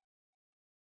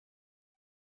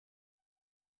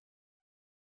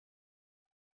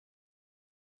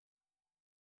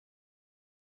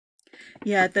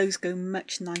 Yeah, those go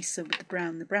much nicer with the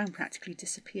brown. The brown practically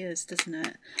disappears, doesn't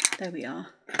it? There we are.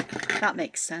 That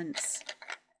makes sense.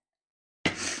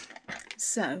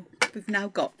 So we've now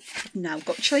got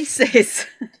choices.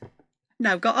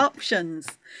 Now got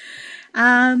options.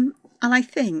 And I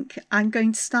think I'm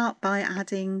going to start by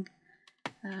adding,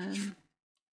 I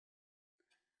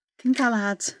think I'll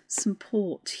add some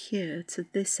port here to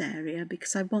this area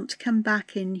because I want to come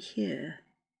back in here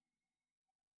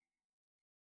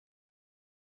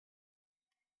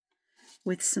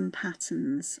with some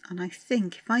patterns. And I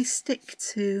think if I stick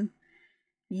to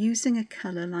using a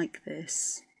colour like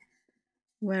this,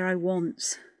 where I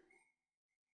want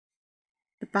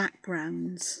the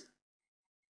backgrounds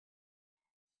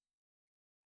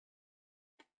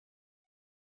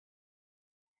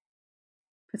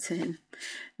put in.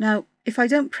 Now, if I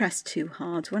don't press too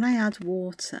hard, when I add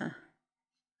water,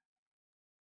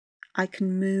 I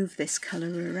can move this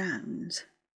colour around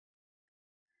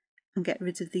and get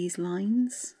rid of these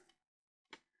lines.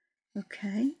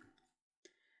 Okay,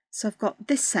 so I've got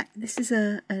this this is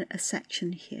a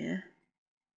section here,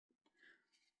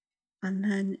 and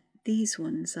then these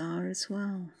ones are as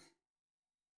well.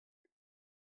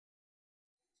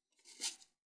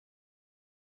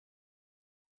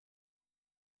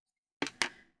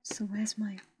 So where's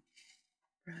my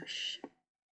brush?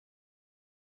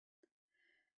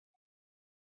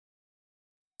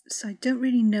 So I don't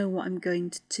really know what I'm going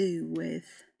to do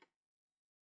with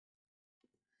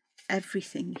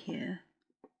everything here.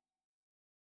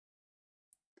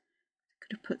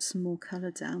 Could have put some more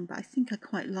colour down, but I think I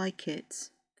quite like it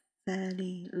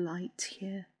fairly light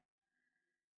here.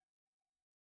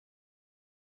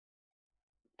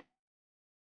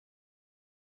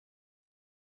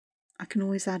 I can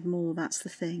always add more, that's the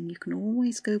thing. You can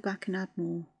always go back and add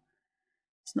more.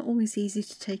 It's not always easy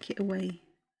to take it away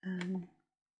and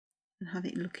have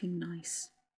it looking nice.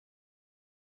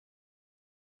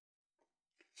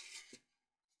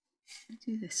 I'll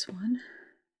do this one.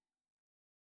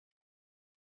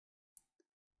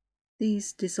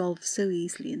 These dissolve so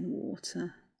easily in the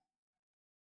water.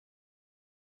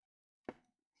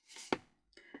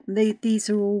 And these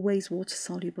are always water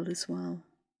soluble as well.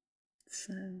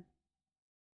 So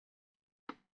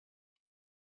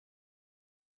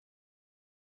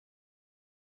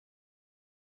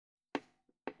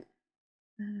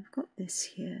and I've got this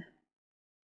here.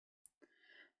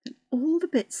 And all the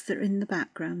bits that are in the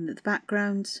background,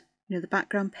 you know, the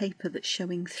background paper that's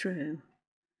showing through,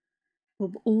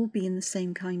 will all be in the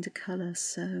same kind of colour.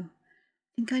 So I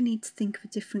think I need to think of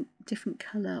a different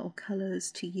colour or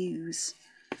colours to use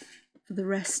for the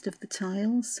rest of the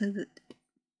tiles so that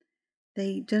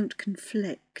they don't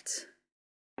conflict,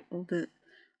 or that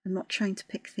I'm not trying to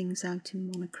pick things out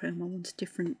in monochrome. I want a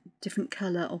different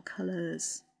colour or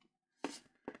colours.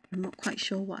 I'm not quite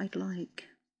sure what I'd like.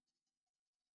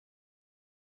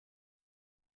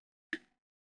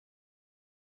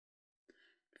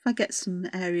 If I get some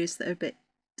areas that are a bit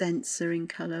denser in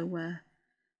colour where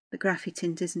the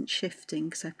Graphitit isn't shifting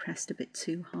because I pressed a bit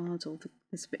too hard, or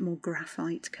there's a bit more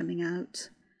graphite coming out,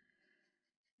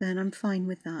 then I'm fine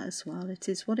with that as well. It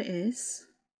is what it is.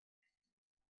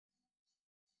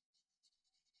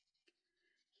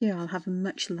 Here I'll have a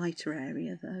much lighter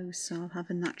area though, so I'll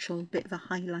have a natural bit of a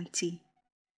highlighty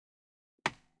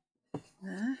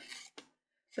there.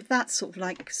 But that sort of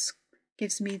like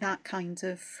gives me that kind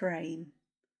of frame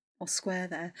or square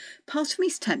there. Part of me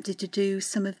is tempted to do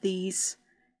some of these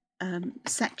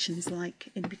sections like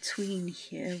in between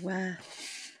here, where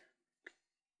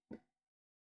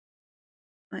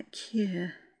like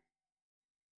here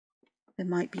there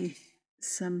might be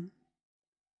some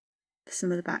of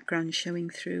the background showing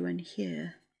through, and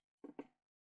here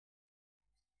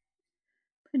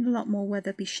putting a lot more where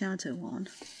there be shadow on.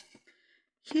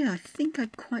 Here I think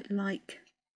I'd quite like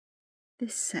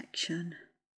this section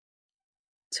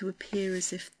to appear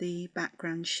as if the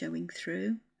background's showing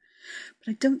through,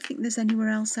 but I don't think there's anywhere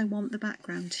else I want the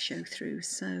background to show through,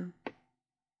 so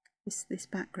this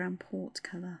background port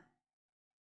colour.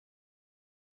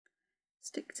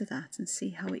 Stick to that and see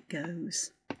how it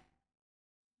goes.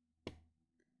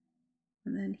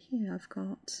 And then here I've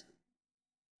got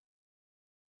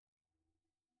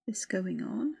this going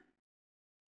on.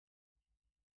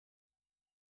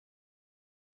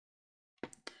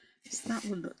 So that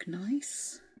will look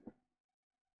nice.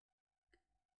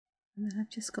 And then I've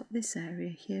just got this area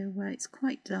here where it's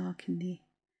quite dark in the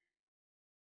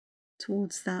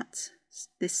towards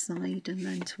this side, and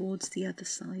then towards the other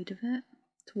side of it,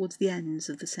 towards the ends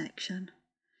of the section.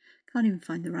 Can't even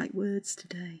find the right words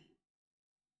today.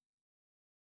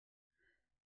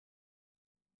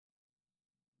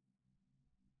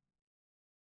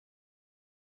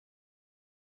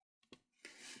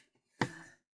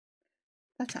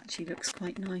 That actually looks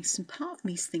quite nice, and part of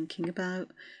me's thinking about,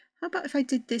 how about if I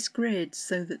did this grid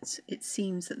so that it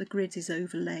seems that the grid is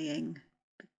overlaying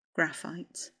the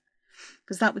graphite,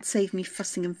 because that would save me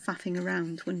fussing and faffing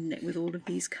around, wouldn't it, with all of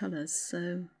these colours.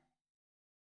 So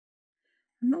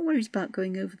I'm not worried about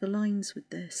going over the lines with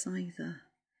this either,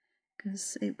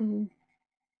 because it will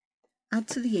add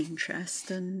to the interest,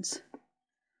 and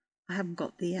I haven't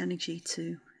got the energy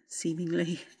to,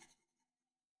 seemingly.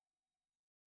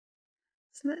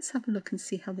 So let's have a look and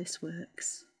see how this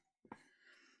works.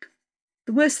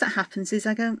 The worst that happens is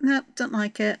I go, no, don't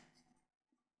like it.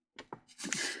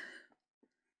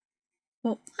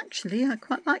 Well, actually, I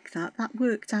quite like that. That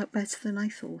worked out better than I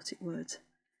thought it would.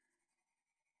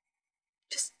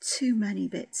 Just too many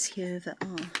bits here that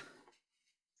are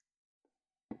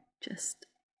just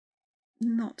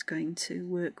not going to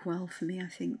work well for me, I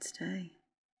think, today.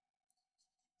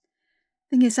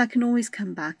 Thing is, I can always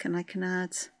come back and I can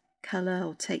add colour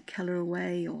or take colour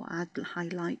away or add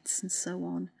highlights and so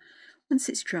on. Once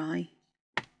it's dry,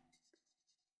 I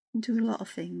can do a lot of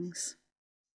things.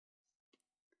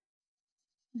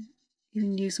 You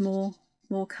can use more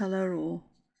colour or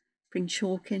bring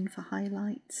chalk in for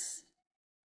highlights,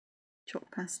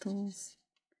 chalk pastels,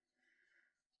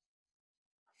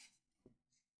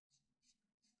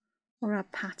 or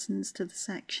add patterns to the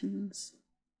sections.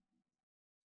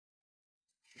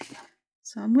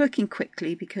 So I'm working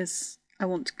quickly because I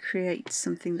want to create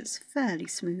something that's fairly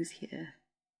smooth here.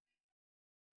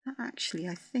 That actually,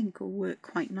 I think, will work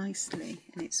quite nicely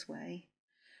in its way.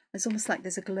 It's almost like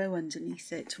there's a glow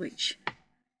underneath it, which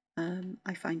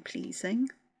I find pleasing.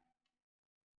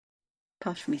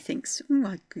 Part of me thinks,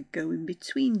 I could go in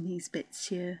between these bits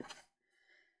here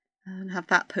and have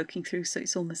that poking through, so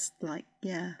it's almost like,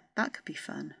 yeah, that could be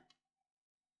fun.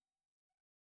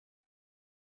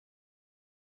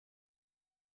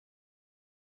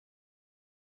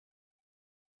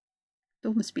 It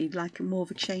almost be like more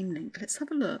of a chain link. Let's have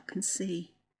a look and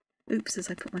see. Oops, as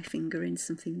I put my finger in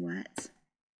something wet.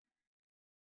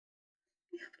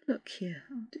 Let me have a look here.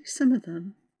 I'll do some of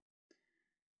them,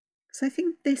 because I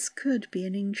think this could be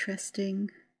an interesting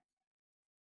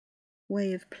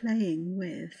way of playing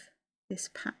with this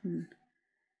pattern.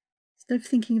 Instead of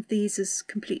thinking of these as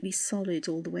completely solid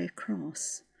all the way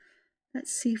across,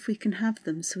 let's see if we can have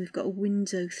them so we've got a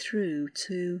window through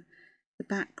to the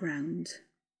background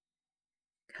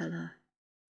colour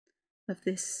of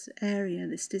this area,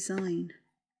 this design,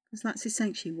 because that's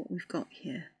essentially what we've got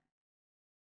here.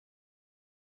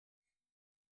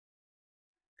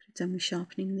 Could have done with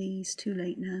sharpening these, too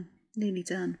late now, nearly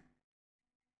done.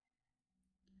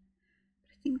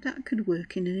 But I think that could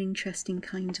work in an interesting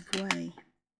kind of way.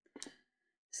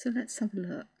 So let's have a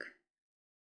look.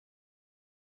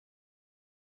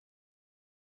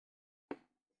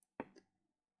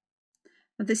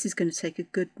 Now this is going to take a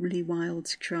goodly while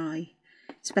to dry,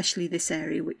 especially this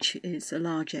area, which is a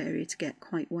large area, to get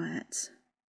quite wet.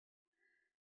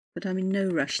 But I'm in no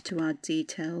rush to add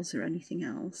details or anything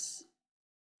else.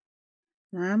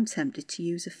 I am tempted to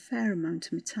use a fair amount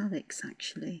of metallics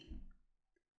actually,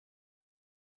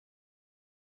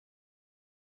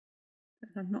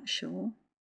 but I'm not sure.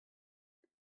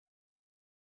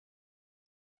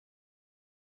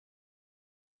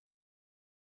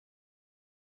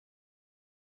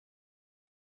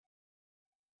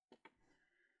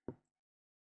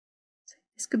 So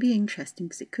this could be interesting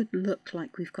because it could look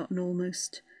like we've got an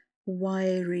almost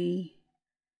wiry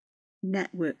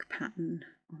network pattern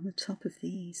on the top of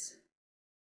these.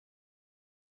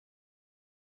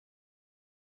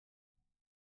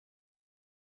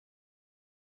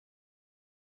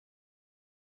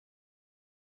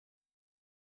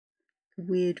 A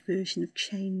weird version of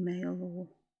chainmail, or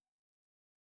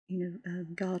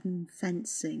garden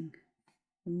fencing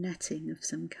or netting of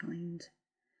some kind.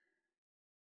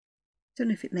 I don't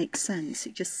know if it makes sense.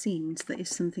 It just seems that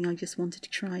it's something I just wanted to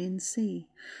try and see.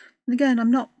 And again,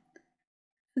 I'm not,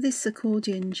 for this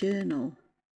accordion journal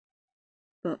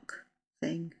book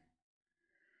thing,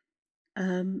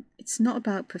 it's not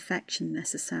about perfection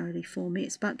necessarily for me.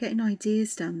 It's about getting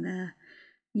ideas down there,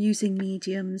 using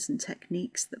mediums and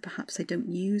techniques that perhaps I don't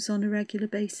use on a regular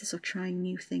basis, or trying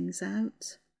new things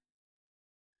out,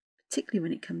 particularly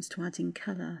when it comes to adding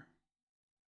colour,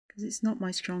 because it's not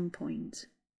my strong point.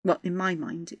 Well, in my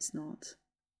mind it's not.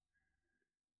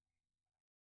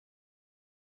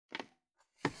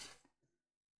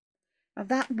 Now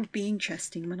that would be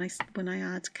interesting when I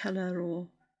add colour, or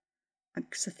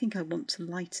because I think I want to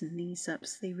lighten these up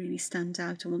so they really stand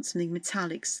out. I want something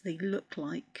metallic so they look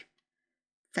like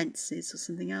fences or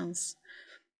something else.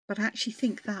 But I actually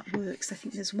think that works. I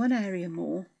think there's one area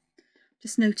more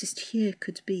Just noticed here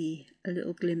could be a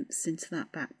little glimpse into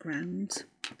that background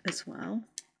as well.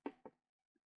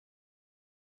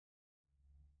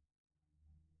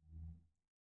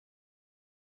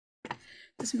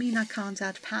 Doesn't mean I can't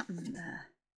add pattern there.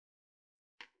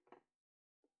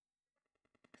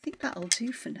 I think that'll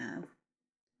do for now.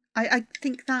 I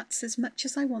think that's as much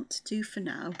as I want to do for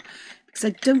now, because I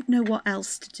don't know what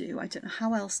else to do. I don't know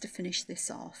how else to finish this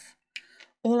off.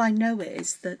 All I know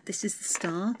is that this is the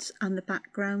start and the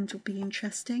background will be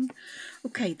interesting.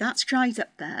 Okay, that's dried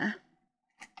up there.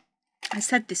 I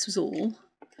said this was all,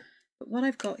 but what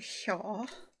I've got here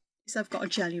is I've got a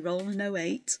GellyRoll, an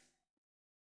 08,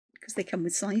 because they come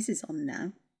with sizes on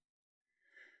now.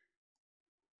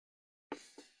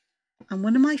 And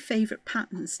one of my favourite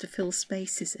patterns to fill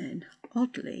spaces in,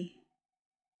 oddly,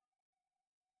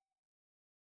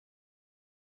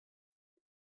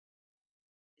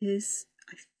 is,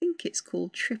 I think it's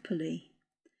called Tripoli.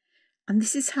 And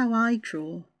this is how I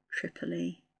draw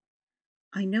Tripoli.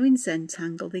 I know in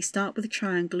Zentangle they start with a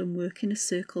triangle and work in a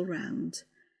circle round.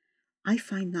 I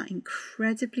find that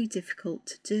incredibly difficult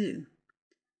to do.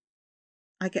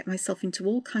 I get myself into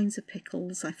all kinds of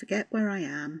pickles, I forget where I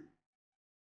am.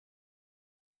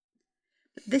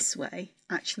 But this way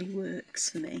actually works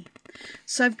for me.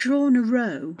 So I've drawn a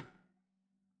row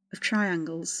of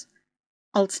triangles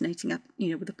alternating up,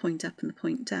 with the point up and the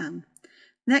point down.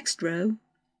 Next row,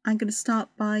 I'm going to start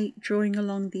by drawing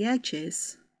along the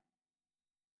edges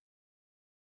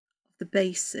of the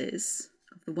bases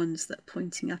of the ones that are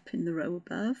pointing up in the row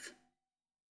above.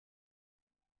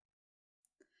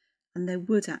 And there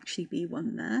would actually be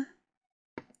one there.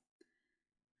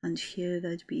 And here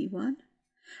there'd be one.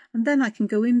 And then I can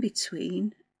go in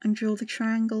between and draw the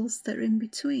triangles that are in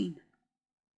between.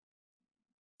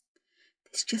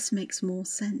 This just makes more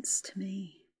sense to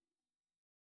me.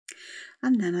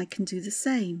 And then I can do the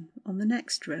same on the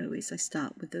next row as I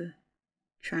start with the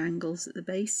triangles at the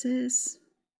bases.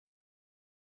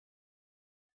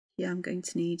 Here I'm going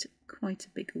to need quite a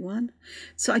bigger one.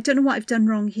 So I don't know what I've done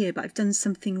wrong here, but I've done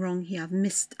something wrong here.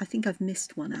 I think I've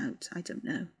missed one out. I don't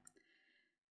know.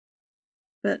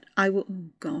 But I will, oh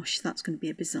gosh, that's going to be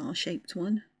a bizarre shaped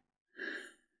one.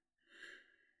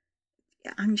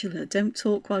 Yeah, Angela, don't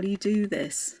talk while you do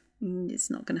this. It's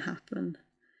not going to happen.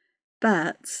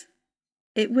 But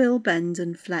it will bend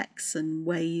and flex and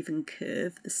wave and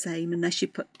curve the same unless you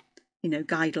put,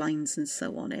 guidelines and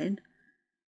so on in.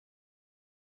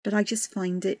 But I just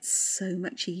find it so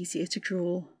much easier to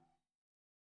draw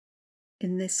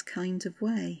in this kind of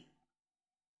way.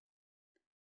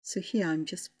 So here I'm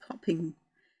just popping,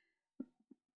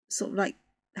 sort of like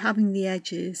having the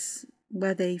edges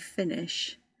where they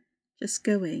finish, just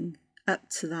going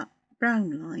up to that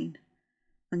brown line,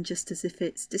 and just as if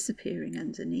it's disappearing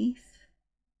underneath.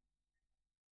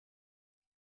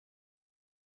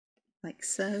 Like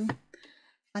so.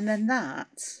 And then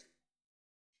that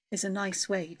is a nice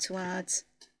way to add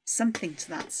something to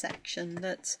that section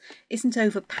that isn't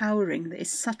overpowering, that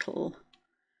is subtle,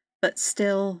 but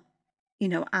still,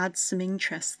 adds some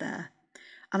interest there.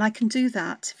 And I can do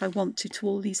that if I want to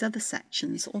all these other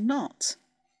sections or not.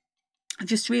 I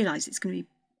just realised it's going to be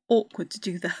awkward to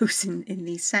do those in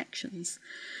these sections.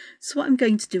 So what I'm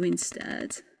going to do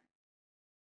instead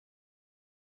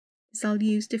is I'll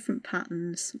use different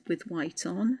patterns with white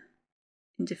on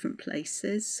in different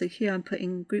places. So here I'm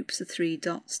putting groups of 3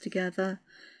 dots together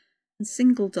and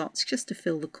single dots just to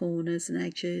fill the corners and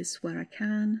edges where I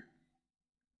can.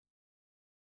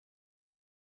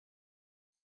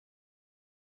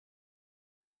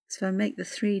 So if I make the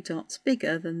 3 dots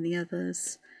bigger than the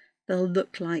others, they'll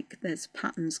look like there's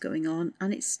patterns going on,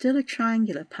 and it's still a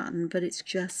triangular pattern, but it's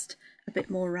just a bit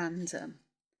more random.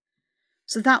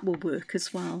 So that will work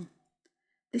as well.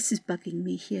 This is bugging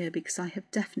me here because I have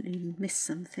definitely missed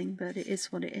something, but it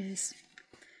is what it is.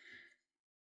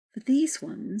 For these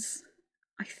ones,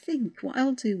 I think what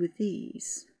I'll do with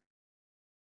these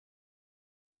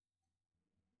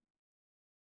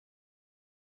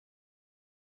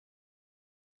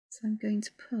is I'm going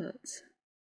to put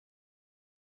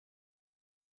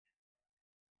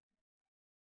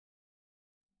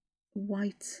a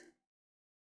white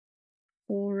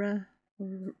aura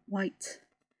or white,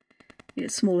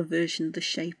 smaller version of the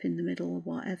shape in the middle, or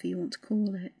whatever you want to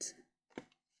call it.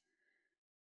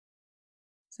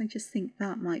 So I just think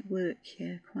that might work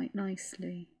here quite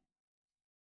nicely.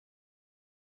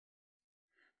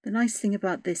 The nice thing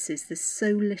about this is there's so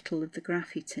little of the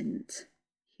Graphitit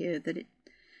here that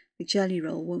the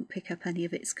GellyRoll won't pick up any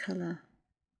of its colour,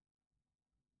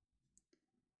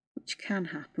 which can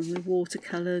happen with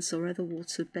watercolours or other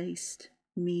water-based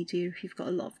media if you've got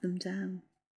a lot of them down.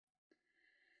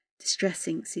 Distress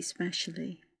inks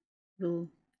especially will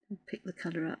pick the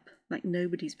colour up like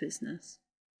nobody's business.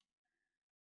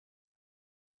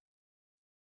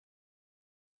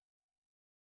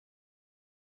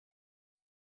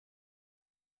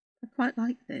 I quite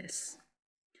like this.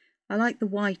 I like the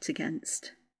white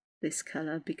against this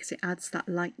colour because it adds that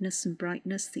lightness and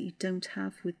brightness that you don't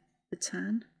have with the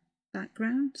tan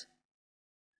background.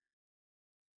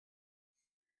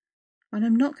 And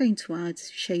I'm not going to add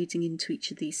shading into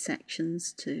each of these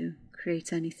sections to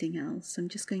create anything else. I'm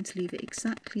just going to leave it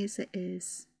exactly as it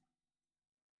is.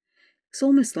 It's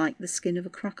almost like the skin of a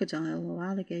crocodile or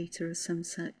alligator or some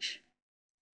such.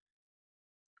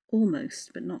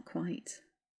 Almost, but not quite.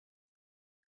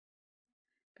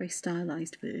 Very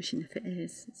stylised version if it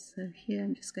is. So here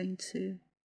I'm just going to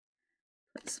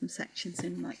put some sections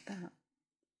in like that.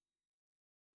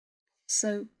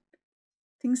 So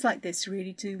things like this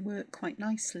really do work quite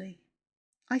nicely.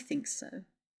 I think so.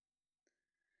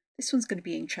 This one's going to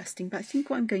be interesting, but I think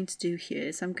what I'm going to do here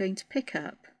is I'm going to pick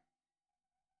up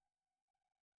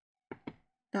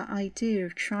that idea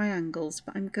of triangles,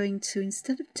 but I'm going to,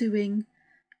 instead of doing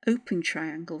open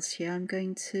triangles here, I'm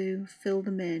going to fill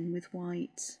them in with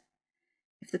white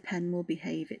if the pen will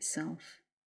behave itself,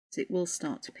 so it will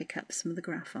start to pick up some of the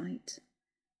graphite.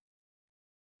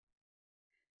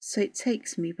 So it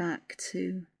takes me back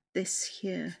to this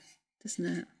here, doesn't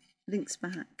it? Links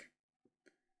back.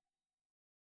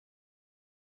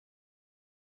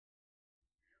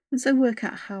 Once I work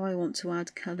out how I want to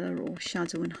add colour or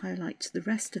shadow and highlight to the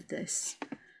rest of this,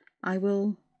 I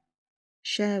will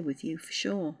share with you for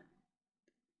sure.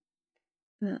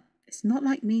 But it's not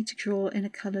like me to draw in a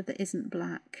colour that isn't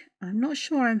black. I'm not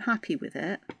sure I'm happy with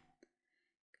it,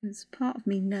 because part of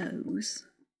me knows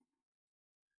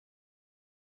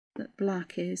that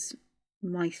black is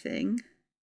my thing.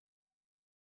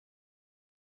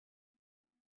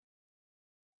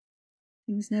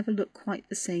 Things never look quite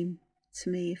the same to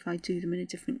me if I do them in a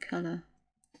different colour.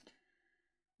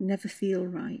 Never feel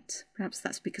right. Perhaps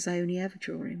that's because I only ever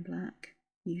draw in black,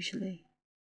 usually.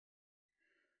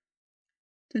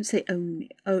 Don't say only,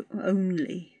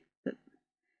 but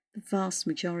the vast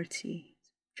majority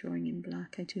drawing in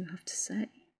black, I do have to say.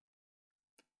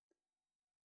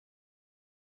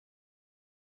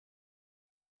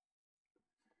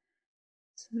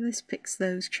 So this picks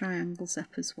those triangles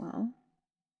up as well.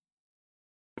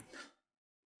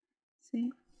 See?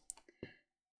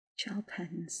 Gel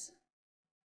pens.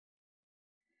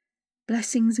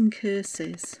 Blessings and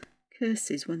curses.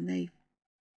 Curses when they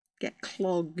get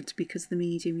clogged because the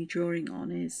medium you're drawing on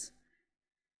has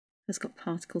got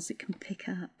particles it can pick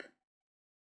up.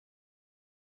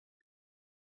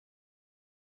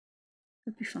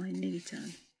 That'll be fine, nearly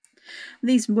done.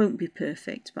 These won't be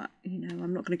perfect, but you know,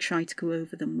 I'm not going to try to go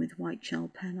over them with white gel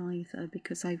pen either,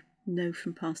 because I know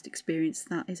from past experience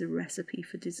that is a recipe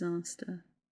for disaster.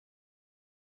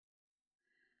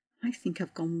 I think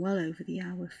I've gone well over the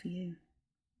hour for you.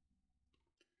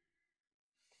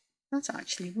 That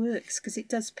actually works, because it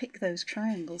does pick those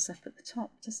triangles up at the top,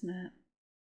 doesn't it?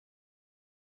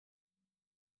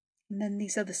 And then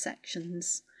these other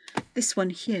sections, this one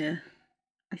here,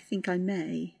 I think I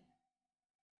may.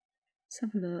 Let's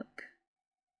have a look.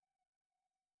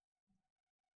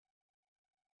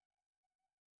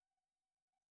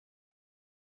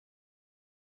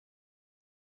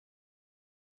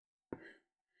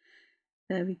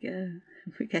 There we go.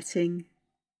 We're getting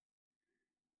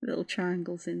little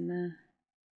triangles in there,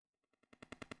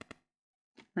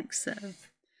 like so.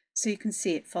 So you can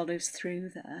see it follows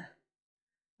through there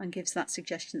and gives that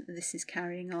suggestion that this is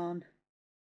carrying on.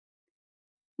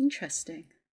 Interesting.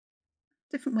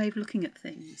 Different way of looking at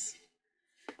things.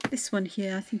 This one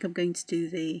here, I think I'm going to do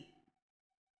the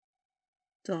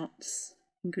dots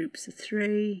in groups of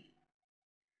 3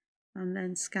 and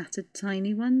then scattered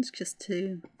tiny ones just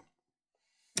to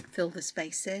fill the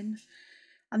space in.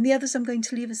 And the others I'm going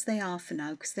to leave as they are for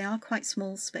now, because they are quite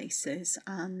small spaces,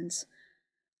 and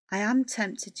I am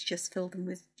tempted to just fill them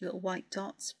with little white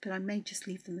dots, but I may just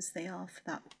leave them as they are for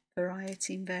that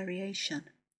variety and variation.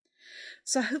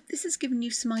 So I hope this has given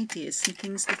you some ideas, some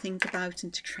things to think about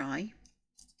and to try.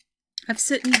 I've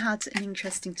certainly had an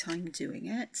interesting time doing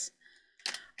it.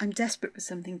 I'm desperate for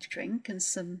something to drink and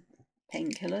some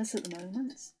painkillers at the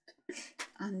moment,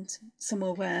 and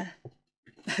somewhere where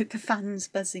the fan's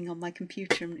buzzing on my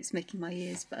computer and it's making my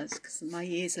ears buzz, because my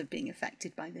ears are being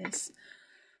affected by this.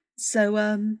 So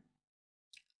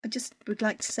I just would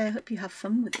like to say I hope you have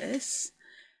fun with this,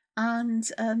 and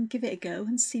give it a go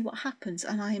and see what happens.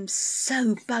 And I am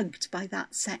so bugged by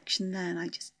that section there, and I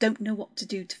just don't know what to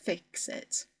do to fix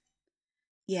it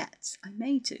yet. I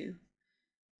may do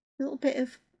a little bit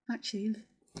of actually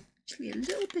a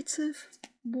little bit of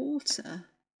water.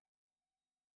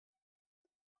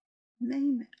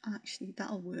 Maybe actually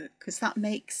that'll work, because that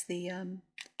makes the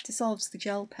dissolves the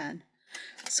gel pen.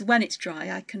 So when it's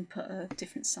dry, I can put a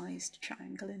different sized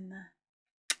triangle in there.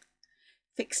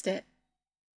 Fixed it.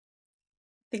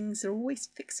 Things are always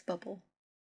fixable.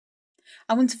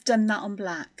 I wouldn't have done that on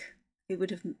black. It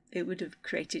would have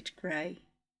created grey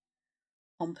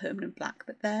on permanent black,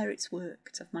 but there it's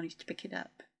worked. I've managed to pick it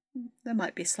up. There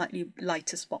might be a slightly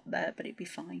lighter spot there, but it'd be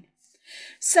fine.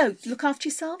 So look after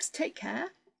yourselves, take care,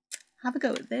 have a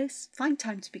go at this, find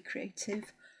time to be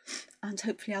creative, and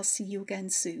hopefully I'll see you again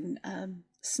soon,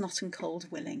 snot and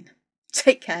cold willing.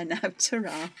 Take care now,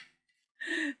 ta-ra.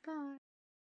 Bye.